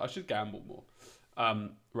fucking mad. I should gamble more.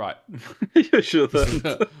 Right. You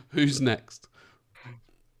shouldn't. Who's next?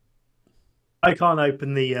 I can't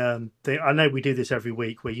open the thing. I know we do this every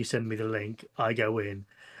week where you send me the link, I go in,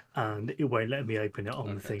 and it won't let me open it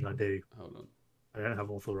on the thing I do. Hold on. I don't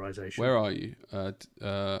have authorization. Where are you? Hold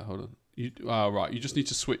on. Right. You just need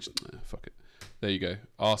to switch. Fuck it. There you go.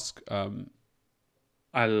 Ask.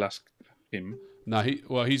 I'll ask him. No,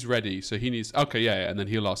 he's ready, so he needs. Okay, yeah, and then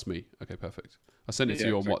he'll ask me. Okay, perfect. I sent it to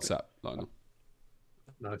you on WhatsApp, Lionel.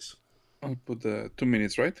 Nice. I'll put the 2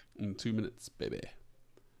 minutes, right? In 2 minutes, baby.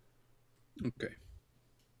 Okay.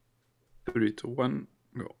 3, 2, 1,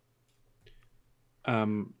 go.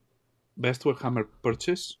 Best Warhammer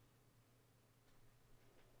purchase?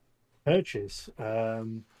 Purchase. I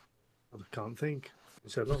can't think.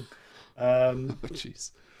 It's so long.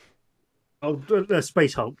 Jeez.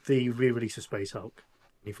 Space Hulk, the re-release of Space Hulk,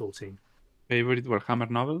 2014. Favorite Warhammer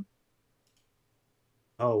novel?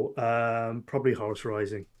 Probably Horus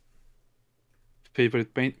Rising.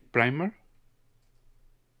 Favorite primer?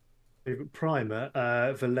 Favorite primer,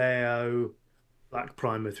 Vallejo black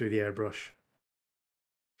primer through the airbrush.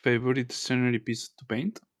 Favorite scenery piece to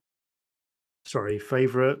paint? Sorry,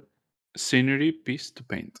 favorite Scenery piece to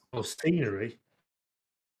paint. or scenery.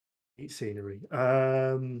 Eat scenery.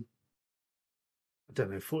 I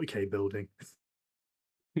don't know, 40k building.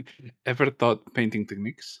 Ever taught painting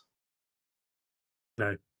techniques?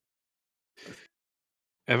 No.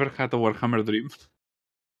 Ever had a Warhammer dream?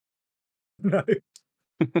 No.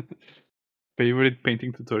 Favorite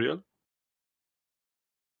painting tutorial?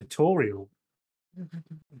 Tutorial.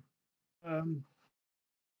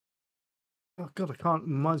 Oh god, I can't.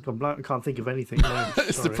 Mine's gone blank. I can't think of anything. No,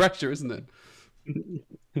 It's the sorry. pressure, isn't it?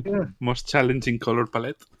 Yeah. Most challenging color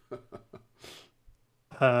palette?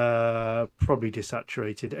 Probably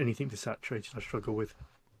desaturated. Anything desaturated, I struggle with.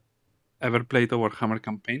 Ever played a Warhammer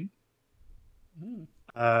campaign?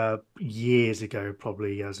 Years ago,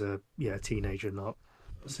 probably as a teenager, not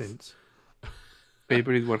since.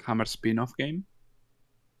 Favorite Warhammer spin-off game?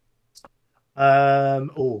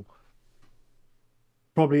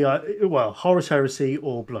 Probably Horus Heresy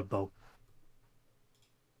or Blood Bowl.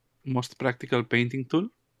 Most practical painting tool?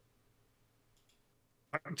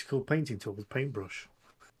 Practical painting tool with paintbrush.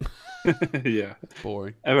 Yeah.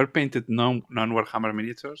 Boring. Ever painted non-Warhammer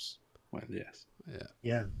miniatures? Well, yes. Yeah.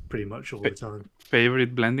 Yeah, pretty much all the time.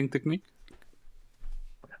 Favorite blending technique?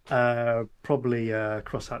 Probably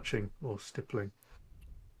cross hatching or stippling.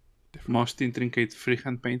 Most intricate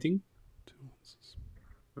freehand painting?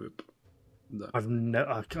 Oop. I haven't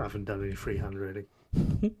done any freehand really.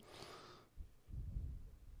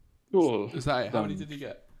 Cool. Is that it? How many Done. did he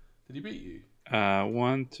get? Did he beat you?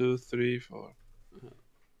 1, 2, 3, 4.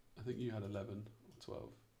 I think you had 11 or 12.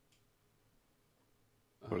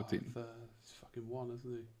 14. He's fucking one,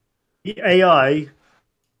 isn't The AI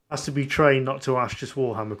has to be trained not to ask just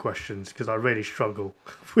Warhammer questions because I really struggle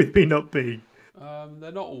with me not being he?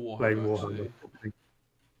 They're not all playing Warhammer, Warhammer. actually.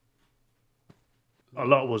 A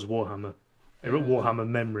lot was Warhammer. Favorite Warhammer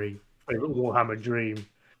memory. Favorite Warhammer dream.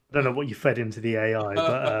 I don't know what you fed into the AI,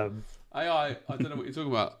 but AI, I don't know what you're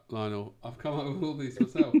talking about, Lionel. I've come up with all these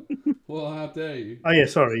myself. Well, how dare you? oh yeah,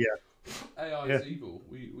 sorry, yeah. AI is evil.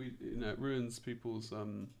 We it ruins people's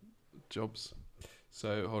jobs.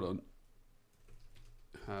 So hold on.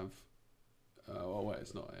 Oh wait,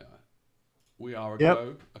 it's not AI. We are a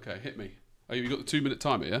go. Okay, hit me. Oh, you got the 2 minute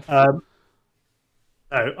timer, yeah?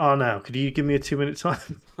 No, Arnau, could you give me a 2 minute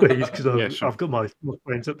time, please? Because Yeah, sure. I've got my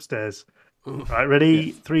friends upstairs. Right,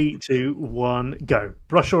 ready? Yeah. 3, 2, 1, go.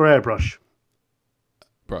 Brush or airbrush?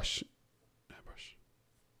 Brush. Airbrush.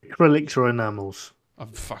 Acrylics or enamels?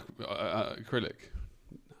 Acrylic.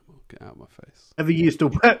 Get out of my face. Ever used a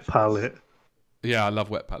wet palette? Yeah, I love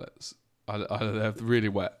wet palettes. They're really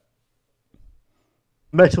wet.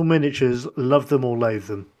 Metal miniatures, love them or loathe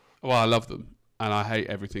them? Well, I love them, and I hate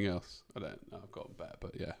everything else. I don't know. I've gotten better,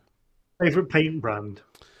 but yeah. Favorite paint brand?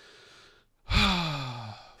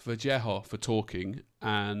 Vallejo for talking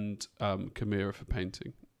and Chimera for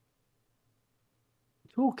painting.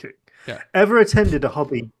 Talking. Yeah. Ever attended a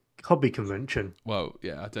hobby convention? Well,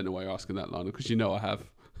 yeah, I don't know why you're asking that, Lionel, because you know I have.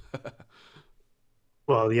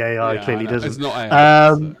 Well, the AI Yeah, clearly I know. doesn't. It's not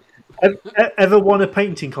AI. Ever won a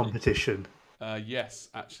painting competition? Yes,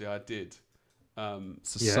 actually, I did.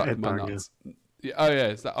 So Yeah, suck Ed my Banger. nuts. Yeah, oh, yeah.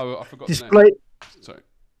 Is that? Oh, I forgot. Display. The name. Sorry.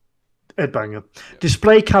 Ed Banger.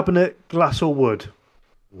 Display cabinet, glass or wood?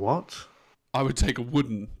 What? I would take a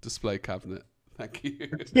wooden display cabinet. Thank you.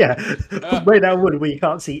 Yeah, made out of wood where you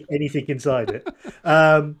can't see anything inside it.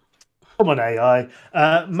 Come on, AI.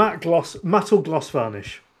 Matte or gloss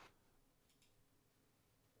varnish?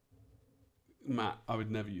 Matt, I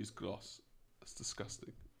would never use gloss. That's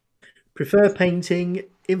disgusting. Prefer painting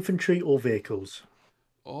infantry or vehicles?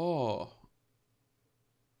 Oh,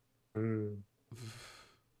 Mm.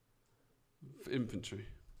 infantry.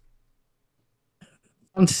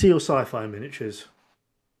 Fantasy or sci-fi miniatures?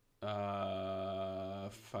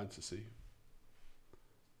 Fantasy.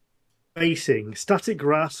 Racing, static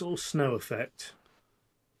grass or snow effect?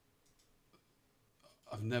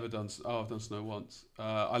 I've never done. I've done snow once.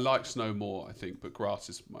 I like snow more, I think, but grass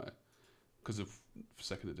is my because of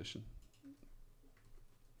second edition.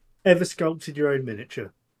 Ever sculpted your own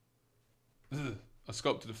miniature? Ugh. I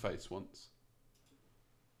sculpted a face once.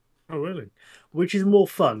 Oh, really? Which is more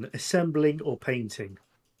fun, assembling or painting?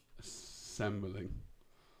 Assembling.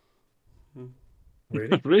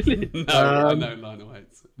 Really? Really? No, I know Lionel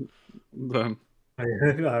hates it. Done.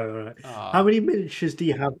 Oh, right. Ah. How many miniatures do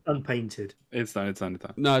you have unpainted? It's done. It's done. It's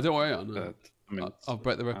done. No, don't worry. I know. I mean, I'll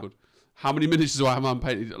break the record. How many miniatures do I have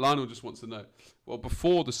unpainted? Lionel just wants to know. Well,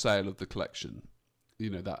 before the sale of the collection, you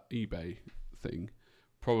know, that eBay thing,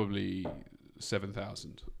 probably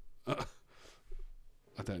 7,000. I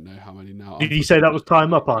don't know how many now. Did you say that was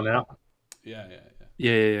time up, Arnau? Yeah.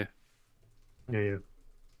 yeah. Yeah. Yeah.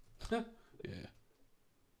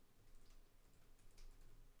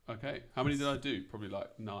 Okay. How many did I do? Probably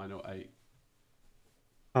like 9 or 8.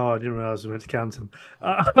 Oh, I didn't realise I meant to count them.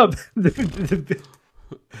 1,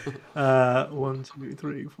 2,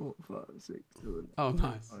 3, 4, 5, 6, 7, Oh,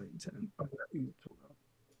 nice. 9, 10, 11, 12,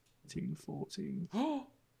 13, 14,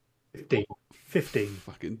 15. 15.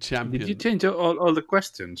 Fucking champion. Did you change all the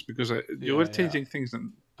questions? Because you were changing things,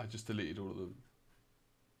 and I just deleted all of them.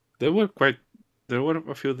 there were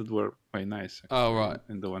a few that were quite nice. Oh, right.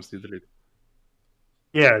 And the ones you deleted.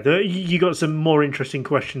 Yeah, you got some more interesting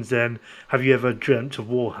questions then. Have you ever dreamt of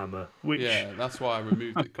Warhammer? Which, Yeah, that's why I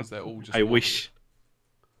removed it, because they're all just I Warhammer. wish.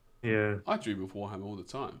 yeah, I dream of Warhammer all the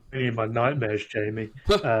time. only in my nightmares, Jamie.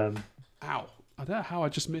 Ow. I don't know how I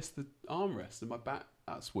just missed the armrest in my back.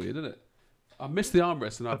 That's weird, isn't it? I missed the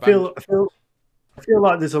armrest and I feel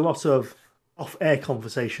like there's a lot of off-air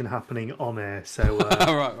conversation happening on air. So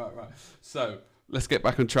right. So let's get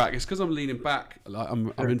back on track. It's because I'm leaning back. Like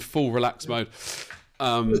I'm in full relaxed mode.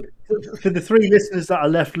 for the 3 listeners that are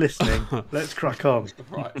left listening, let's crack on.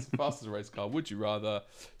 Right, so fast as a race car. Would you rather?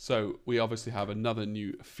 So we obviously have another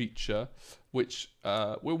new feature, which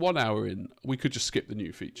we're 1 hour in. We could just skip the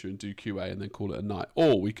new feature and do QA and then call it a night,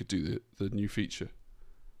 or we could do the new feature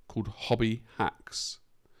called Hobby Hacks.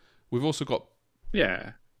 We've also got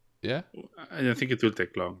Yeah. yeah. I don't think it will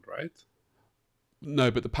take long, right? No,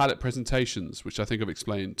 but the palette presentations, which I think I've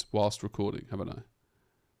explained whilst recording, haven't I?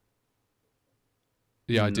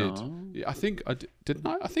 Yeah, I did. No. Yeah, I think I did. Didn't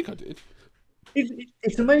I? I think I did.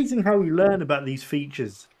 It's amazing how we learn about these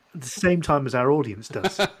features at the same time as our audience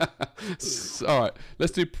does. All right,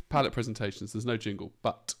 let's do palette presentations. There's no jingle,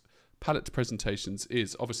 but palette presentations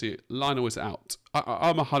is obviously Lionel is out.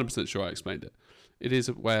 I'm 100% sure I explained it. It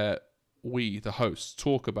is where we, the hosts,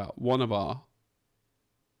 talk about one of our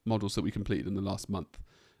models that we completed in the last month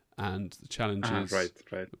and the challenges, Right.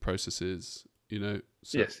 the processes, you know.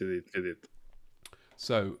 So, Yes, it did.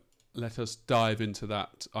 So let us dive into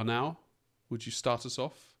that. Arnau, would you start us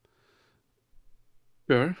off?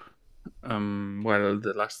 Sure. Well,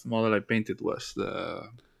 the last model I painted was the.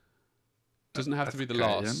 Doesn't have to be the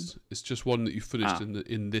Afghan. last. It's just one that you finished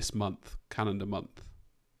in this month, calendar month.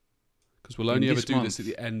 Because we'll In only ever this do month? this at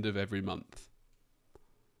the end of every month.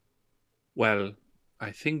 Well,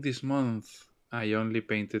 I think this month I only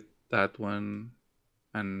painted that one,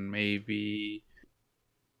 and maybe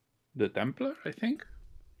the Templar. I think.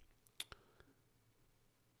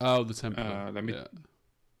 Oh, the Templar. Let me- Yeah.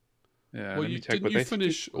 Yeah. Well, let me check didn't what you I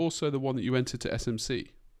finish also the one that you entered to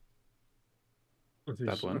SMC?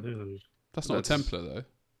 That one? That's not a That's- Templar though.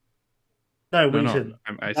 No, we No, said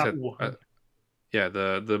I that said. one. Yeah,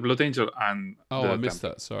 the Blood Angel and. Oh, the I missed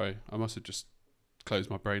Templar. that. Sorry, I must have just closed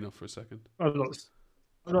my brain off for a second. I've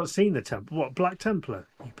not seen the Templar. What, Black Templar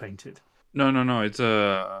you painted? No. It's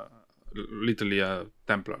literally a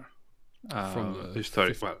Templar. From the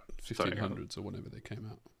historical. 1500s or whenever they came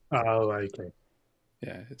out. Oh, okay.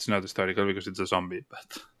 Yeah, it's not historical because it's a zombie,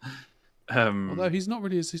 but. Although he's not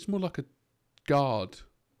really. He's more like a guard.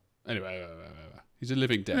 Anyway, he's a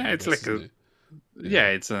living dead. Yeah, I it's guess, like a- isn't he? Yeah,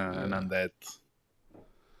 it's an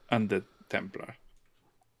undead Templar.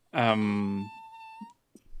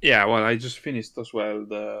 Yeah, well, I just finished as well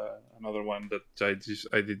another one that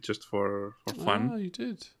I did just for fun. Oh, you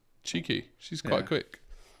did. Cheeky. She's quite Yeah. quick.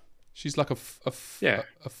 She's like Yeah.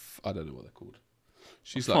 I don't know what they're called.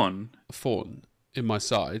 She's Fawn. like a fawn in my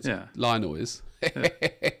side. Yeah. Lionel is.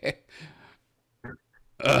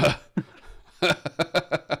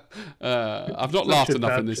 I've not laughed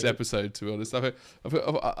enough in this episode, to be honest. I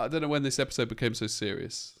don't know when this episode became so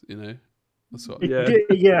serious. You know, that's what.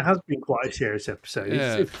 It has been quite a serious episode.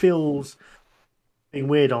 Yeah. It feels being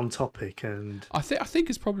weird on topic, and I think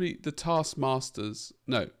it's probably the Taskmasters.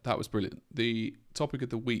 No, that was brilliant. The topic of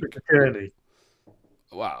the week. the journey.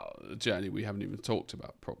 Wow, the journey we haven't even talked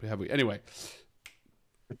about properly, have we? Anyway,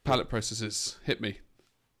 palette processes, hit me.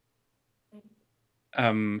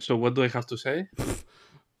 So what do I have to say?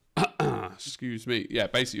 Excuse me. Yeah,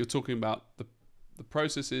 basically you're talking about the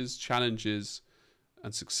processes, challenges,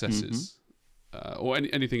 and successes, or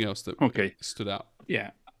anything else that stood out.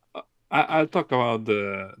 Yeah, I'll talk about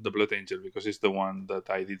the Blood Angel because it's the one that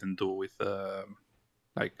I didn't do with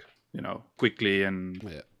quickly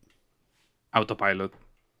and autopilot.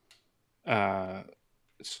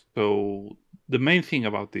 So the main thing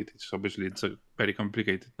about it is obviously it's a very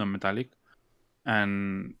complicated non-metallic,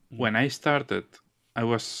 and when I started, I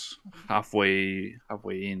was halfway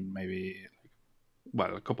in, maybe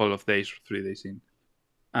a couple of days, 3 days in,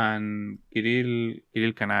 and Kirill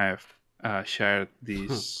Kanaev shared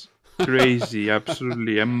this crazy,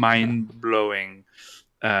 absolutely mind-blowing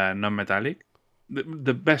non-metallic,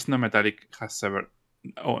 the best non-metallic has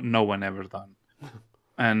no one ever done.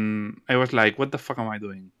 And I was like, what the fuck am I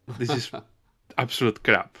doing? This is absolute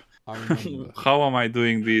crap. I remember. How am I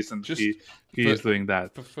doing this? And he is doing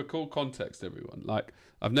that. For cool context, everyone, like,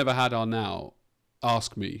 I've never had Arnau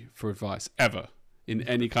ask me for advice ever in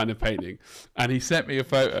any kind of painting. And he sent me a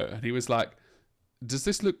photo and he was like, does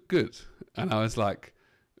this look good? And I was like,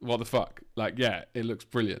 what the fuck? Like, yeah, it looks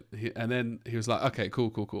brilliant. And then he was like, okay,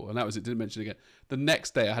 cool. And that was it. Didn't mention it again. The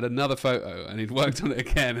next day I had another photo and he'd worked on it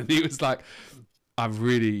again. And he was like, I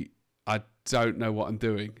don't know what I'm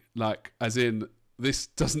doing. Like, as in,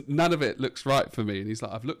 none of it looks right for me. And he's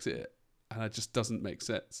like, I've looked at it and it just doesn't make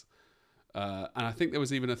sense. And I think there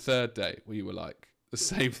was even a third day where you were like the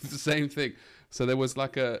same thing. So there was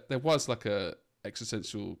like a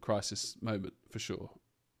existential crisis moment for sure.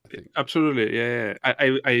 I think. Absolutely, yeah.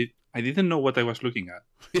 I didn't know what I was looking at.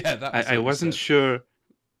 Yeah, that. I wasn't sure.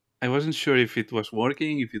 I wasn't sure if it was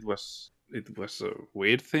working, if it was a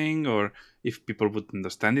weird thing, or if people would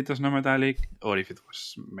understand it as non-metallic, or if it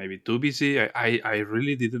was maybe too busy. I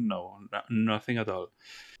really didn't know, nothing at all,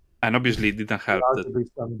 and obviously it didn't help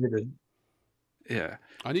that. Yeah,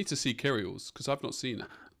 I need to see Kirill's because I've not seen it.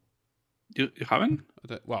 You haven't?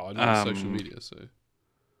 I know on social media, so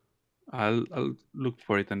I'll look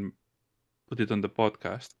for it and put it on the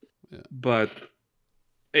podcast. Yeah, but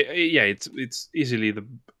it's easily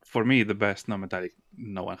for me the best non-metallic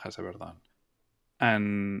no one has ever done,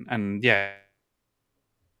 and yeah.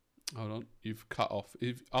 Hold on, you've cut off.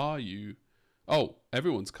 Are you? Oh,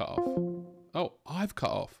 everyone's cut off. Oh, I've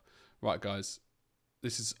cut off. Right, guys.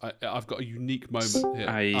 This is I've got a unique moment here.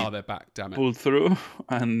 They're back. Damn it! Pulled through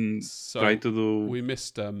and try to do. We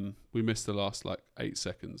missed the last 8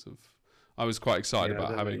 seconds of. I was quite excited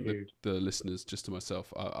about having the listeners just to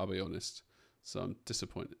myself. I'll be honest, so I'm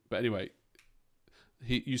disappointed. But anyway,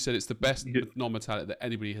 you said it's the best non-metallic that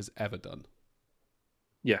anybody has ever done.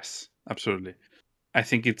 Yes, absolutely. I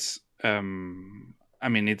think it's.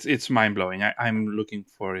 It's mind blowing. I'm looking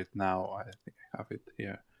for it now. I think I have it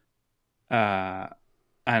here.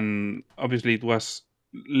 And obviously it was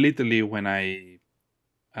literally when I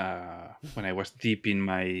was deep in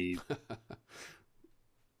my.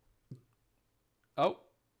 Oh,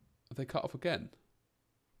 have they cut off again?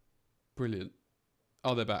 Brilliant.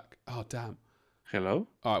 Oh, they're back. Oh, damn. Hello?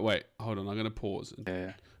 All right, wait. Hold on. I'm going to pause.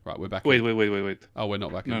 Yeah. Right, we're back. Wait. Oh, we're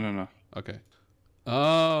not back in. No. Okay.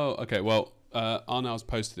 Oh, okay. Well, Arnau's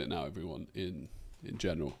posted it now, everyone, in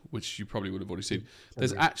general, which you probably would have already seen.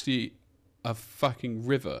 There's actually a fucking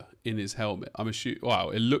river in his helmet. I'm assuming. Wow,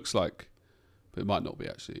 it looks like, but it might not be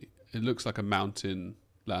actually. It looks like a mountain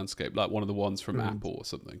landscape, like one of the ones from Apple or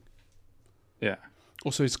something. Yeah.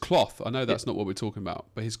 Also, his cloth. I know that's not what we're talking about,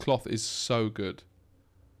 but his cloth is so good.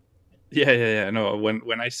 Yeah. No,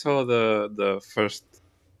 when I saw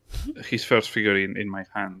his first figure in my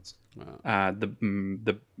hands,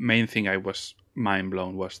 the main thing I was mind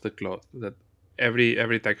blown was the cloth. That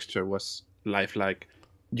every texture was lifelike.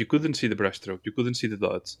 You couldn't see the brushstroke, you couldn't see the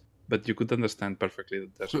dots, but you could understand perfectly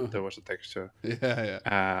that there was a texture.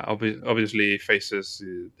 Yeah. Obviously, faces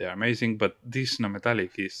they are amazing, but this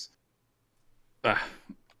non-metallic is.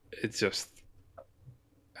 It's just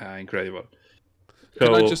incredible.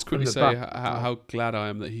 Can I just quickly say how glad I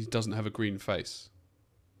am that he doesn't have a green face?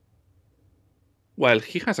 Well,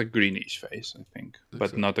 he has a greenish face, I think,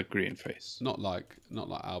 but so. not a green face. Not like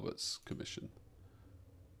Albert's commission.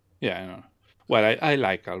 Yeah, I know. Well, I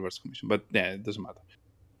like Albert's commission, but yeah, it doesn't matter.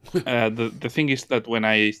 The thing is that when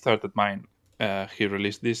I started mine, he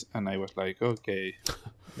released this, and I was like, okay,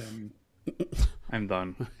 then I'm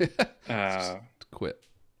done. Quit.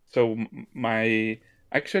 So I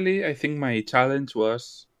think my challenge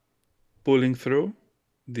was pulling through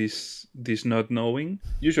this not knowing.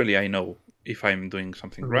 Usually, I know if I'm doing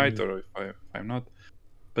something right or if I'm not.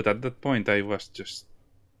 But at that point, I was just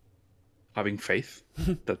having faith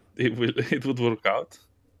that it would work out,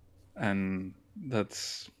 and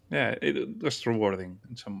it was rewarding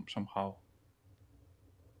in somehow.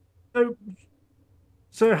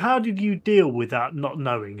 So how did you deal with that not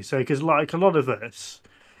knowing? So because like a lot of us,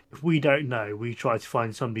 if we don't know, we try to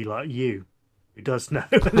find somebody like you who does know,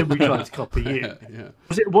 and then we try to copy you. Yeah.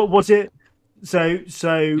 What was it? So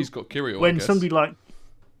He's got Kirill, I when guess. somebody like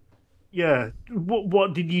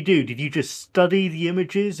what did you do? Did you just study the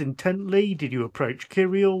images intently? Did you approach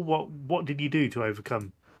Kirill? What did you do to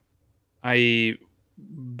overcome? I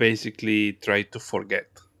basically tried to forget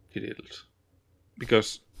Kirill,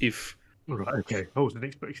 because if Right, okay, I wasn't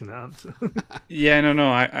expecting that answer.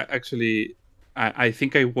 no, I actually I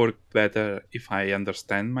think I work better if I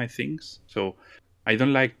understand my things. So I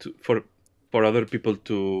don't like for other people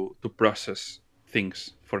to process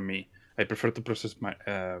things for me. I prefer to process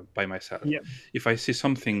by myself. Yeah. If I see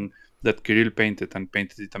something that Kirill painted and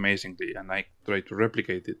painted it amazingly, and I try to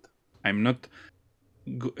replicate it, I'm not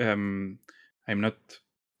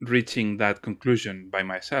reaching that conclusion by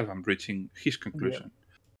myself. I'm reaching his conclusion.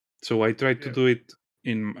 So I try to do it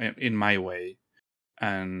in my way,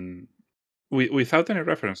 and without any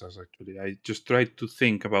references. Actually, I just try to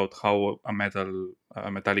think about how a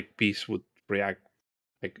metallic piece would react,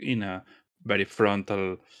 like in a very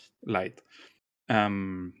frontal light.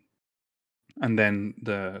 And then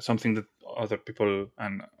something that other people,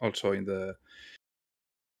 and also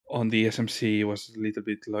on the SMC, was a little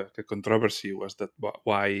bit like a controversy, was that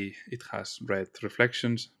why it has red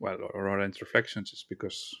reflections, or orange reflections, is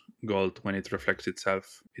because gold, when it reflects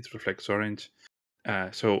itself, it reflects orange.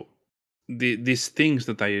 So these things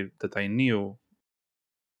that I knew,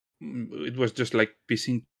 it was just like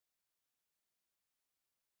piecing.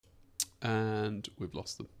 And we've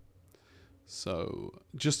lost them. So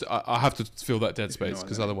just I have to fill that dead space,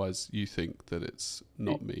 because otherwise you think that it's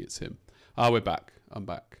not me, it's him. We're back. I'm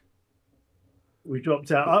back. We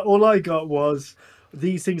dropped out. All I got was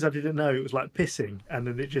these things I didn't know. It was like pissing, and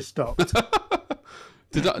then it just stopped.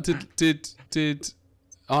 Did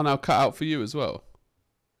Arnau cut out for you as well?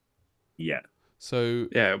 Yeah. So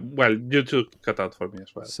yeah, well, YouTube cut out for me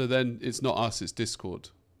as well. So then it's not us, it's Discord,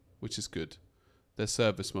 which is good. Their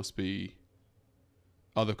service must be.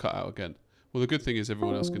 Oh, they've cut out again. Well, the good thing is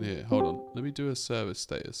everyone else can hear. Hold on, let me do a service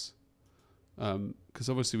status. Because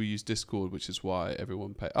obviously we use Discord, which is why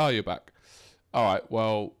everyone pay. Oh, you're back. All right.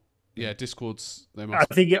 Well, yeah, Discord's. They must.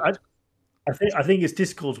 I think it's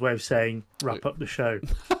Discord's way of saying wrap up the show.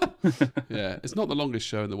 Yeah, it's not the longest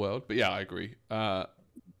show in the world, but yeah, I agree.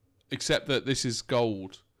 Except that this is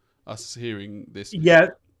gold. Us hearing this. Yeah.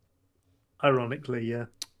 Ironically, yeah.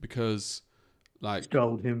 Because, like,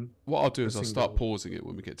 gold him. What I'll do is I'll start pausing it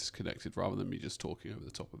when we get disconnected, rather than me just talking over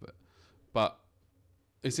the top of it. But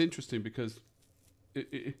it's interesting because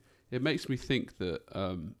it makes me think that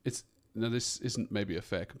it's. Now, this isn't maybe a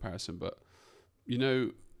fair comparison, but,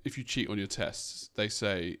 if you cheat on your tests, they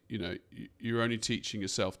say, you're only teaching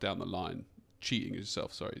yourself down the line, cheating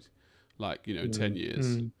yourself, sorry, like, in 10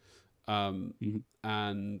 years.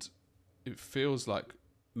 And it feels like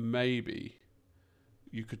maybe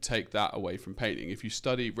you could take that away from painting. If you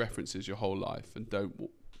study references your whole life and don't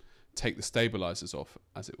take the stabilizers off,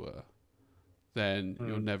 as it were, then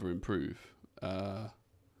you'll never improve.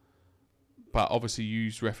 But obviously you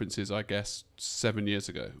used references, I guess, 7 years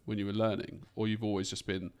ago when you were learning, or you've always just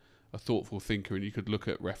been a thoughtful thinker and you could look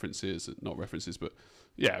at references, not references, but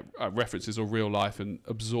references or real life and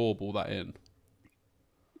absorb all that in.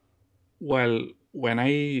 Well, when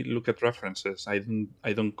I look at references, I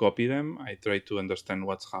don't copy them. I try to understand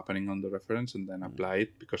what's happening on the reference and then apply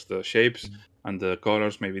it, because the shapes and the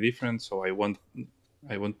colors may be different. So I want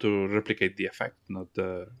to replicate the effect, not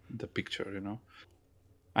the picture,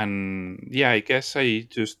 And yeah, I guess I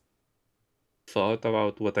just thought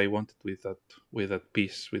about what I wanted with that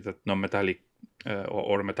piece, with that non-metallic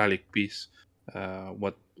or metallic piece.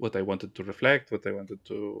 What I wanted to reflect,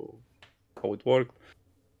 how it worked,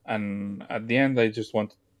 and at the end, I just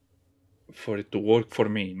wanted for it to work for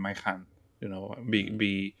me in my hand.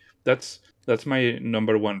 That's my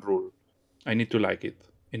number one rule. I need to like it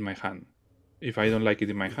in my hand. If I don't like it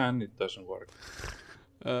in my hand, it doesn't work.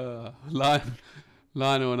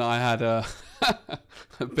 Lionel and I had a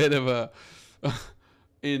bit of a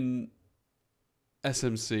in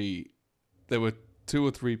SMC. There were 2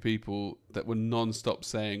 or 3 people that were non-stop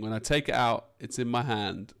saying, "When I take it out, it's in my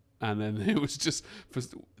hand," and then there was just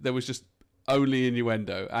only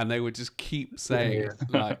innuendo, and they would just keep saying it.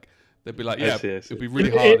 Like they'd be like, "Yeah, it'd be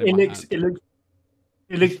really hard in my hand."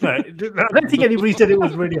 It looks better. I don't think anybody said it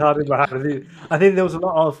was really hard in my hand. I think there was a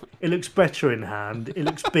lot of it looks better in hand, it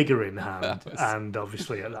looks bigger in hand, and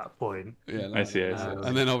obviously at that point. Yeah, I see.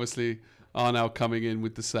 And then obviously Arnau coming in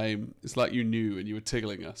with the same. It's like you knew and you were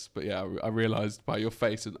tickling us, but yeah, I realised by your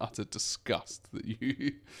face and utter disgust that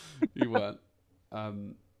you weren't.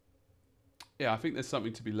 Yeah, I think there's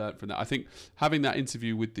something to be learned from that. I think having that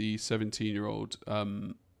interview with the 17-year-old, I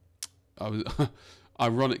was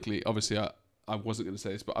ironically, obviously, I wasn't going to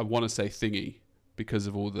say this, but I want to say Thingy because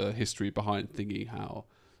of all the history behind Thingy, how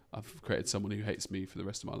I've created someone who hates me for the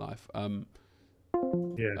rest of my life.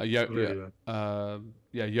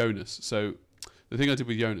 Jonas. So the thing I did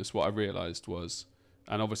with Jonas, what I realised was,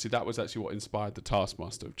 and obviously that was actually what inspired the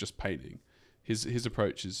Taskmaster of just painting. His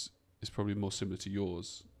approach is probably more similar to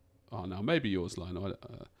yours. Oh, now maybe yours, Lionel,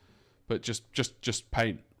 but just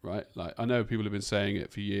paint, right? Like I know people have been saying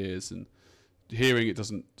it for years, and hearing it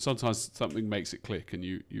doesn't. Sometimes something makes it click, and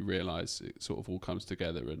you realise it sort of all comes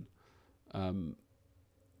together. And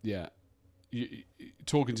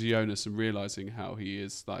talking to Jonas and realising how he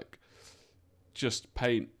is like, just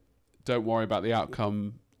paint, don't worry about the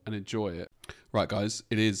outcome, and enjoy it. Right, guys,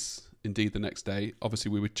 it is indeed the next day. Obviously,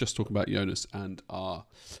 we were just talking about Jonas and our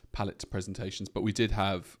palette presentations, but we did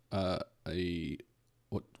have what do you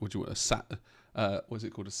want, what's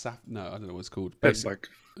it called? A saf? No, I don't know what it's called. Setback.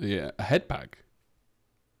 Yeah, a head bag.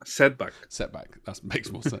 Setback. That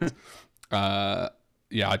makes more sense.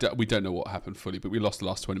 We don't know what happened fully, but we lost the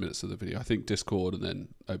last 20 minutes of the video. I think Discord and then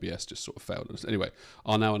OBS just sort of failed us. Anyway,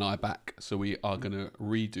 Arnau and I are back, so we are going to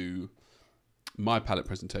redo my palette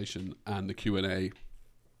presentation and the Q&A.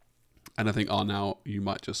 And I think, Arnau, you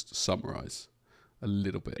might just summarise a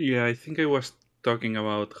little bit. Yeah, I think I was talking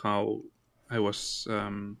about how I was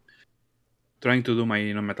trying to do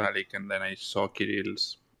my non-metallic, and then I saw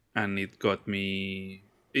Kirill's, and it got me.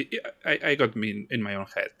 I got me in my own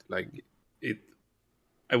head. Like it,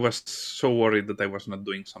 I was so worried that I was not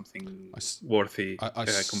doing something worthy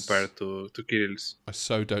compared to Kirill's. I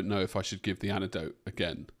so don't know if I should give the anecdote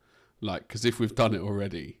again, like because if we've done it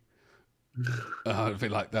already, I'd be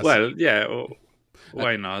like, that's well, yeah.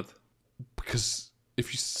 Why not? Because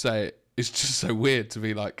if you say it, it's just so weird to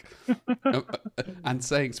be like, and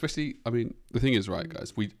saying, especially. I mean, the thing is, right,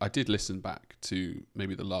 guys, I did listen back to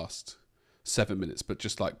maybe the last 7 minutes, but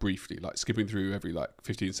just like briefly, like skipping through every like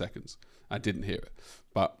 15 seconds. I didn't hear it,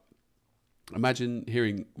 but imagine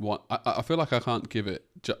hearing what I feel like I can't give it.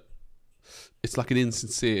 It's like an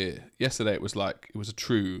insincere. Yesterday it was a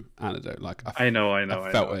true anecdote. Like I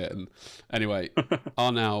felt it. And anyway,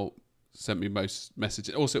 Arnau sent me most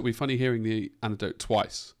messages. Also, it'd be funny hearing the anecdote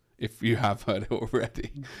twice if you have heard it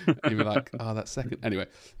already. You'd be like, oh, that's second. Anyway,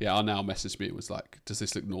 yeah, Arnau messaged me and was like, does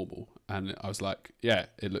this look normal? And I was like, yeah,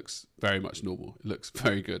 it looks very much normal. It looks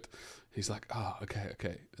very good. He's like, oh,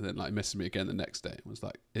 okay. And then like messaged me again the next day and was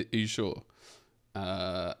like, are you sure?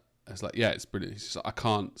 I was like, yeah, it's brilliant. He's just like, I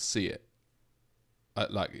can't see it.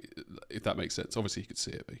 Like, if that makes sense. Obviously, he could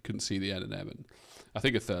see it, but he couldn't see the NMM. And I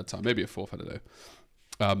think a third time, maybe a fourth, I don't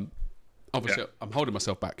know. Obviously, yeah. I'm holding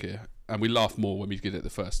myself back here, and we laugh more when we did it the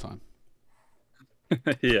first time.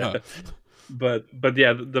 Yeah. But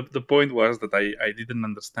yeah, the point was that I didn't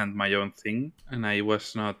understand my own thing, and I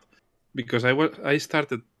was not, because I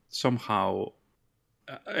started somehow.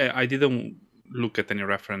 I didn't look at any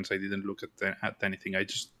reference. I didn't look at anything. I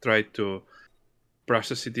just tried to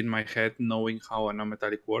process it in my head, knowing how a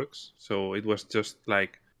non-metallic works. So it was just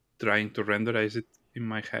like trying to renderize it in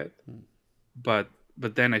my head. But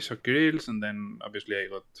then I saw Kirill's, and then obviously I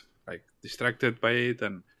got like distracted by it,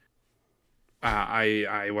 and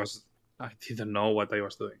I didn't know what I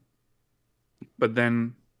was doing. But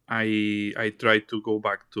then I tried to go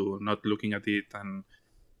back to not looking at it and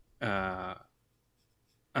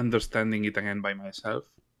understanding it again by myself,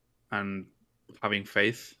 and having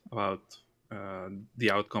faith about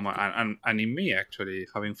the outcome, and in me actually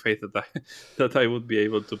having faith that I would be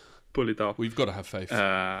able to pull it off. We've got to have faith.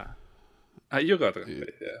 You got to have faith,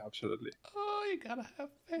 yeah, absolutely. Oh, you gotta have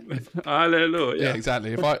faith. Hallelujah. Yeah,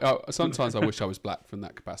 exactly. If sometimes I wish I was black from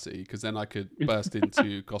that capacity, because then I could burst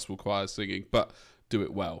into gospel choir singing, but do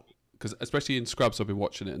it well. Because especially in Scrubs, I've been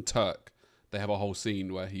watching it, and Turk, they have a whole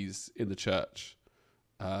scene where he's in the church.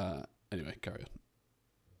 Anyway, carry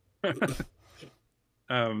on.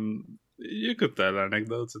 You could tell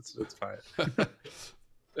anecdotes. It's fine.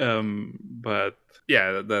 But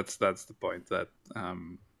yeah, that's the point. That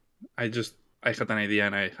I had an idea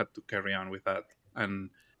and I had to carry on with that and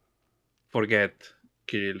forget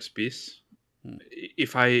Kirill's piece.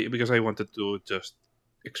 Because I wanted to just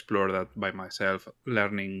explore that by myself,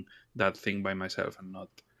 learning that thing by myself, and not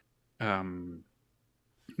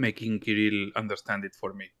making Kirill understand it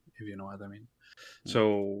for me, if you know what I mean.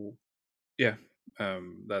 So yeah,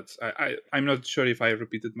 I'm not sure if I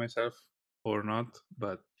repeated myself or not,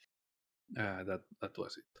 but that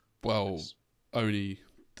was it. Well, Yes. only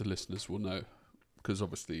the listeners will know, because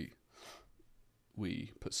obviously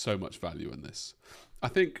we put so much value in this. I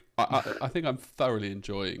think I think I'm thoroughly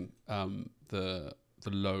enjoying the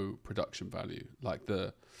low production value, like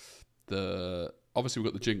the obviously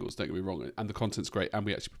we've got the jingles, don't get me wrong, and the content's great, and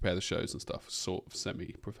we actually prepare the shows and stuff, sort of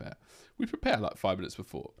semi-prepare. We prepare like 5 minutes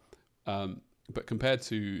before, but compared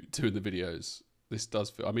to doing the videos, this does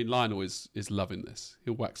feel. I mean, Lionel is loving this.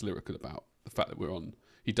 He'll wax lyrical about the fact that we're on.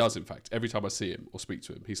 He does, in fact. Every time I see him or speak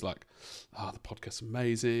to him, he's like, the podcast's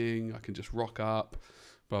amazing. I can just rock up,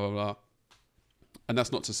 blah, blah, blah. And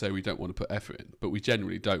that's not to say we don't want to put effort in, but we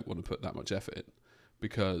generally don't want to put that much effort in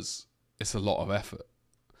because it's a lot of effort.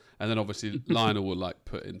 And then obviously Lionel will like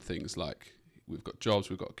put in things like we've got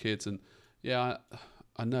jobs, we've got kids. And yeah,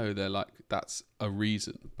 I know they're like, that's a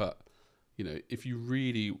reason. But, you know, if you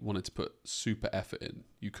really wanted to put super effort in,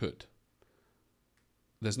 you could.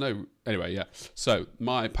 Anyway, yeah. So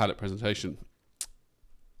my palette presentation,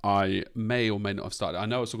 I may or may not have started. I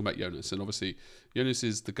know I was talking about Jonas, and obviously Jonas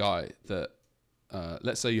is the guy that,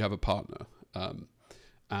 let's say you have a partner,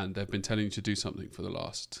 and they've been telling you to do something for the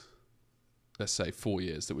last, let's say 4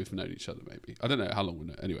 years that we've known each other, maybe. I don't know how long we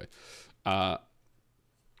know. Anyway, and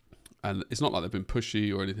it's not like they've been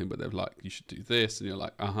pushy or anything, but they're like, you should do this, and you're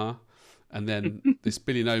like, uh-huh. And then this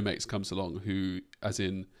Billy No Mates comes along who, as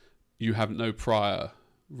in, you have no prior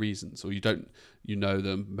reasons, or you know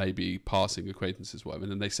them, maybe passing acquaintances, whatever,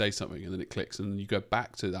 and then they say something and then it clicks, and then you go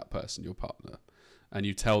back to that person, your partner, and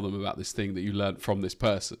you tell them about this thing that you learned from this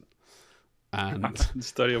person, and the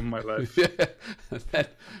story of my life. Yeah.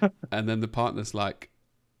 And then the partner's like,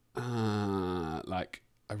 like,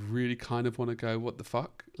 I really kind of want to go, what the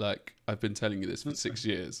fuck, like, I've been telling you this for 6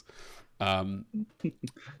 years. And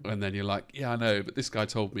then you're like, yeah, I know, but this guy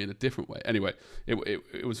told me in a different way. Anyway,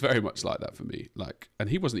 it was very much like that for me. Like, and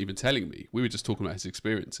he wasn't even telling me. We were just talking about his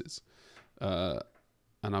experiences. And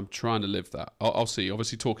I'm trying to live that. I'll see.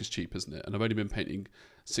 Obviously, talk is cheap, isn't it? And I've only been painting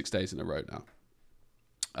 6 days in a row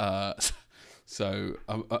now. So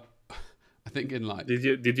I think in like. Did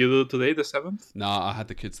you do today the 7th? Nah, I had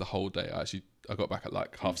the kids the whole day. I got back at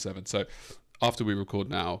like 7:30. So after we record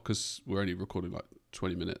now, because we're only recording like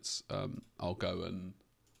 20 minutes, I'll go and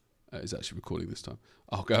it's actually recording this time.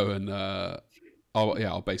 I'll go and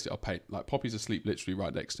I'll paint. Like, Poppy's asleep literally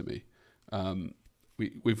right next to me.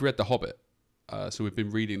 We've read The Hobbit, so we've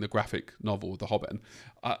been reading the graphic novel The Hobbit, and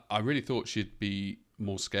I really thought she'd be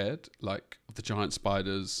more scared, like, of the giant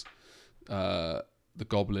spiders, the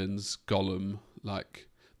goblins, Gollum, like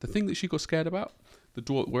the thing that she got scared about, the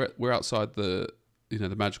door. We're outside the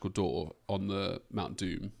magical door on the Mount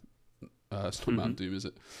Doom. It's not Mount Doom, is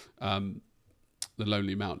it? The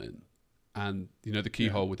Lonely Mountain, and the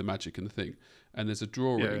keyhole with the magic and the thing. And there's a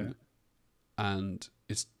drawing, and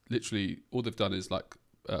it's literally all they've done is like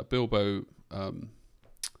Bilbo,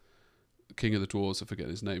 King of the Dwarves, I forget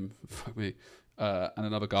his name, fuck me, and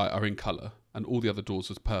another guy are in colour, and all the other dwarves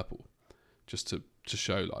was purple, just to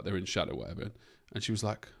show like they're in shadow, whatever. And she was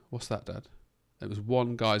like, "What's that, Dad?" It was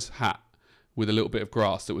one guy's hat with a little bit of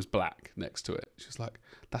grass that was black next to it. She was like,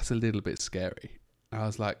 "That's a little bit scary." And I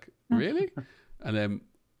was like, "Really?" And then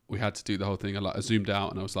we had to do the whole thing. I zoomed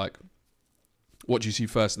out and I was like, "What do you see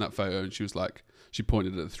first in that photo?" And she was like, she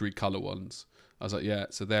pointed at the 3 colour ones. I was like, "Yeah,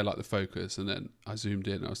 so they're like the focus." And then I zoomed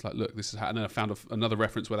in and I was like, "Look, this is hat." And then I found another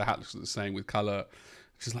reference where the hat looks the same with colour.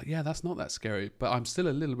 She's like, "Yeah, that's not that scary, but I'm still a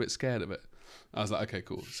little bit scared of it." I was like, "Okay,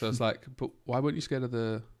 cool." So I was like, "But why weren't you scared of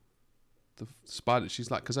the spiders?"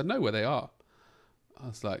 She's like, "Because I know where they are." I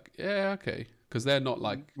was like, "Yeah, okay." Because they're not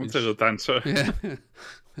like... That's a good answer. Yeah, they're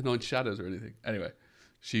not in shadows or anything. Anyway,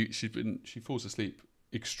 she falls asleep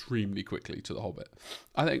extremely quickly to The Hobbit.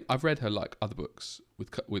 I think I've read her like other books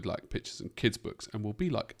with like pictures and kids books, and we'll be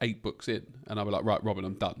like 8 books in, and I'll be like, "Right, Robin,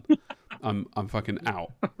 I'm done. I'm fucking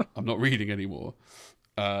out. I'm not reading anymore."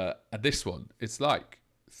 And this one, it's like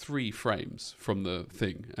 3 frames from the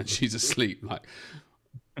thing, and she's asleep. Like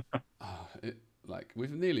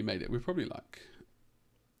we've nearly made it. We're probably like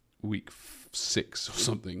week 6 or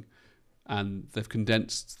something, and they've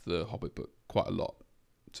condensed the Hobbit book quite a lot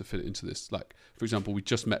to fit it into this. Like, for example, we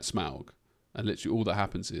just met Smaug, and literally all that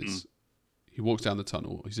happens is he walks down the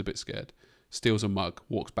tunnel. He's a bit scared, steals a mug,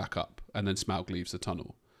 walks back up, and then Smaug leaves the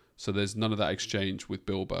tunnel. So there's none of that exchange with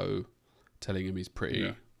Bilbo telling him he's pretty.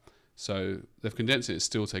 Yeah. So they've condensed it. It's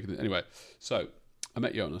still taking it anyway. So I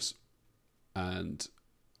met Jonas, and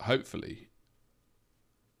hopefully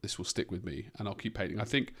this will stick with me, and I'll keep painting. I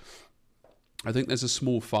think there's a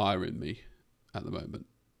small fire in me at the moment.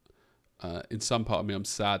 In some part of me, I'm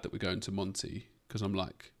sad that we're going to Monty, because I'm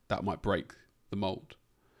like, that might break the mold.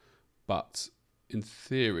 But in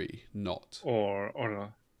theory, not. Or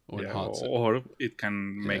enhance it. or it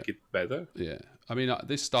can make it better. Yeah. I mean,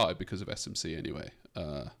 this started because of SMC anyway.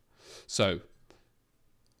 So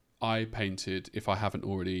I painted, if I haven't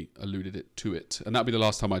already alluded to it, and that'll be the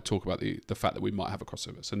last time I talk about the fact that we might have a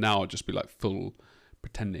crossover. So now I'll just be like full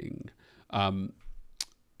pretending. A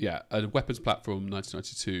weapons platform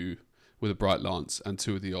 1992 with a bright lance and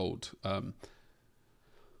two of the old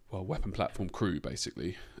weapon platform crew,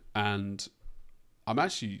 basically. And I'm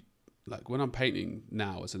actually, like, when I'm painting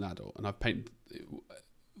now as an adult, and I've painted,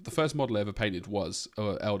 the first model I ever painted was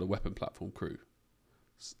Elder weapon platform crew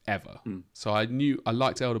ever. So I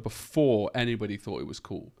liked Elder before anybody thought it was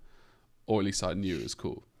cool, or at least I knew it was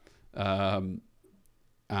cool. And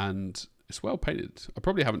it's well painted. I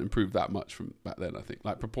probably haven't improved that much from back then. I think,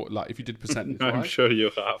 like if you did percentage, I'm right? sure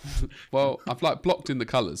you have. Well, I've like blocked in the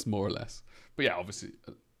colours more or less, but yeah, obviously.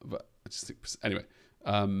 But I just think anyway.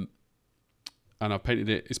 And I've painted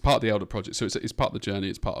it. It's part of the Elder project, so it's part of the journey.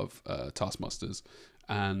 It's part of Taskmasters,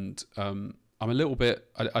 and I'm a little bit.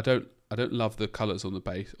 I don't love the colours on the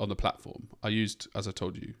base on the platform. I used, as I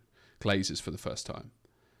told you, glazes for the first time,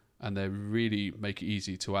 and they really make it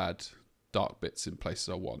easy to add dark bits in places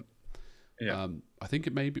I want. Yeah. I think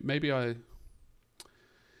it maybe I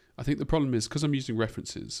think the problem is because I'm using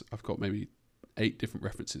references. I've got maybe 8 different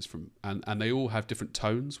references from, and they all have different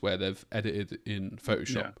tones where they've edited in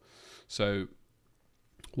Photoshop. Yeah. So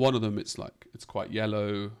one of them, it's quite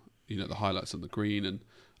yellow, the highlights on the green, and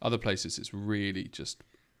other places it's really just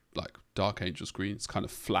like Dark Angel's green. It's kind of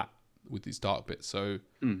flat with these dark bits. So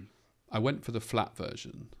I went for the flat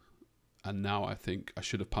version, and now I think I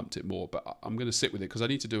should have pumped it more, but I'm going to sit with it because I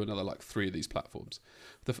need to do another 3 of these platforms.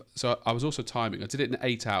 So I was also timing. I did it in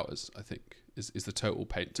 8 hours, I think, is the total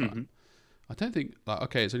paint time. I don't think,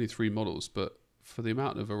 it's only 3 models, but for the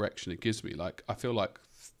amount of erection it gives me, I feel like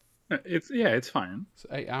it's fine. so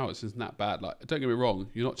 8 hours isn't that bad. Don't get me wrong,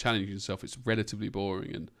 you're not challenging yourself. It's relatively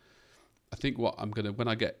boring, and I think when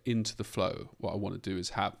I get into the flow, what I want to do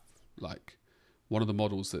is have one of the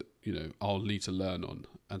models that I'll need to learn on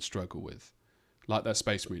and struggle with, like that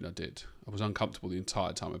Space Marine I did. I was uncomfortable the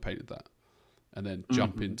entire time I painted that, and then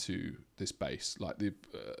jump into this base, like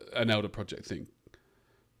an Elder project thing,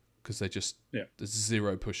 because there's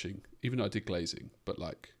 0 pushing. Even though I did glazing, but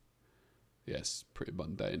yes, pretty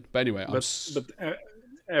mundane. But anyway,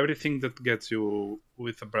 everything that gets you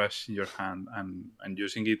with a brush in your hand and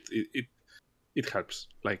using it helps.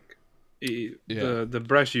 The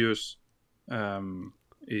brush use,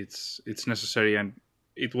 it's necessary, and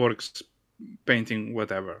it works painting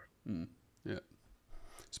whatever. Yeah,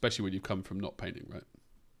 especially when you come from not painting, right?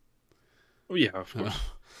 Oh, yeah, of course.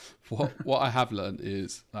 What I have learned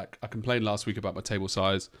is, I complained last week about my table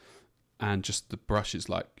size, and just the brushes,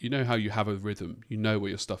 how you have a rhythm, where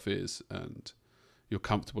your stuff is, and you're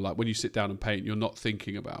comfortable. When you sit down and paint, you're not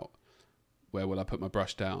thinking about where will I put my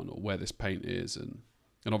brush down or where this paint is, and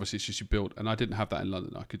obviously it's just you build. And I didn't have that in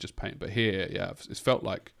London. I could just paint, but here, it's felt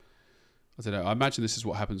like, I don't know. I imagine this is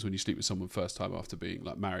what happens when you sleep with someone first time after being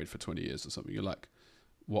married for 20 years or something. You're like,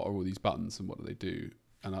 what are all these buttons and what do they do?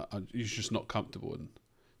 And you're just not comfortable, and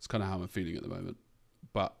it's kind of how I'm feeling at the moment.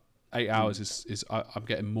 But 8 hours is I'm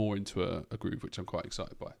getting more into a groove, which I'm quite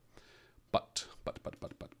excited by. But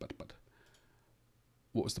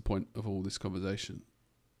what was the point of all this conversation?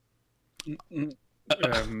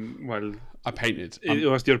 Well, I painted. It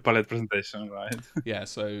was your palette presentation, right? Yeah,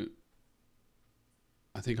 so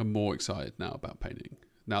I think I'm more excited now about painting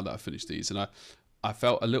now that I've finished these, and I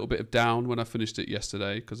felt a little bit of down when I finished it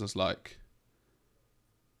yesterday because I was like,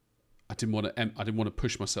 I didn't want to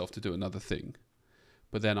push myself to do another thing.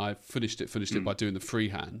 But then I finished it by doing the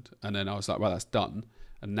freehand, and then I was like, well, that's done.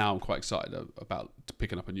 And now I'm quite excited about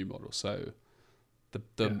picking up a new model. So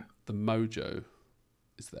the mojo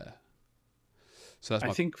is there. So that's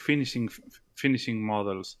I think finishing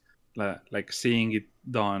models, like seeing it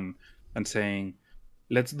done and saying,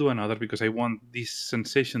 let's do another because I want this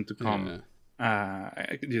sensation to come,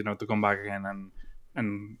 to come back again.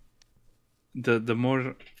 And the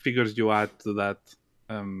more figures you add to that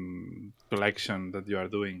collection that you are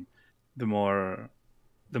doing, the more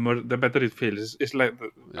the better it feels. It's like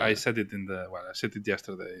I Yeah. said it I said it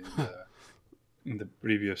yesterday in the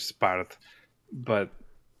previous part, but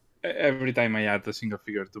every time I add a single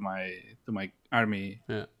figure to my army,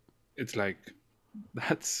 Yeah. it's like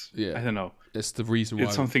that's Yeah. I don't know. It's the reason why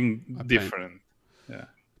It's something I paint. different. Yeah.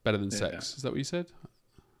 Better than Yeah. sex. Is that what you said?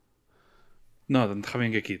 No, than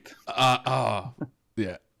having a kid.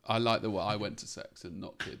 Yeah. I like the way I went to sex and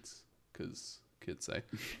not kids, because kids say,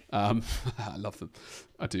 I love them.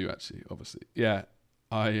 I do actually, obviously. Yeah.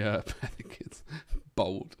 I think it's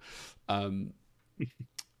bold.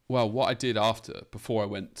 Well, what I did before I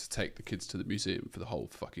went to take the kids to the museum for the whole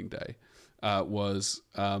fucking day, was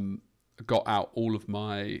got out all of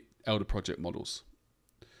my Elder Project models,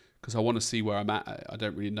 because I want to see where I'm at. I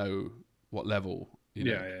don't really know what level. You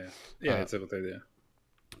know. Yeah. It's a good idea.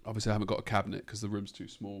 Obviously, I haven't got a cabinet because the room's too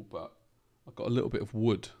small, but I've got a little bit of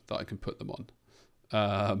wood that I can put them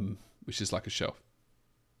on, which is like a shelf.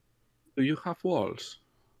 Do you have walls?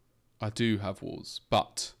 I do have walls,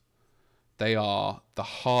 but they are the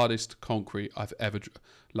hardest concrete I've ever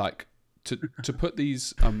like to put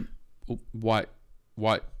these whiteboards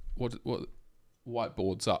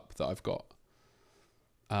up that I've got.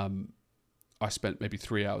 I spent maybe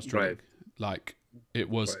 3 hours drilling. Right. Like, it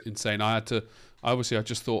was insane. I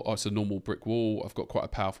just thought, it's a normal brick wall. I've got quite a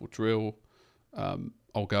powerful drill.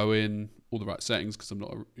 I'll go in all the right settings because I'm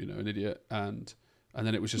not an idiot. And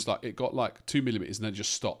then it was just like, it got like 2 millimeters and then it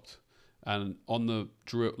just stopped. And on the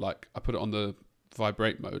drill, like, I put it on the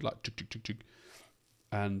vibrate mode, like, tick, tick, tick, tick,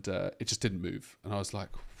 and it just didn't move. And I was like,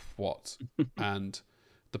 what? And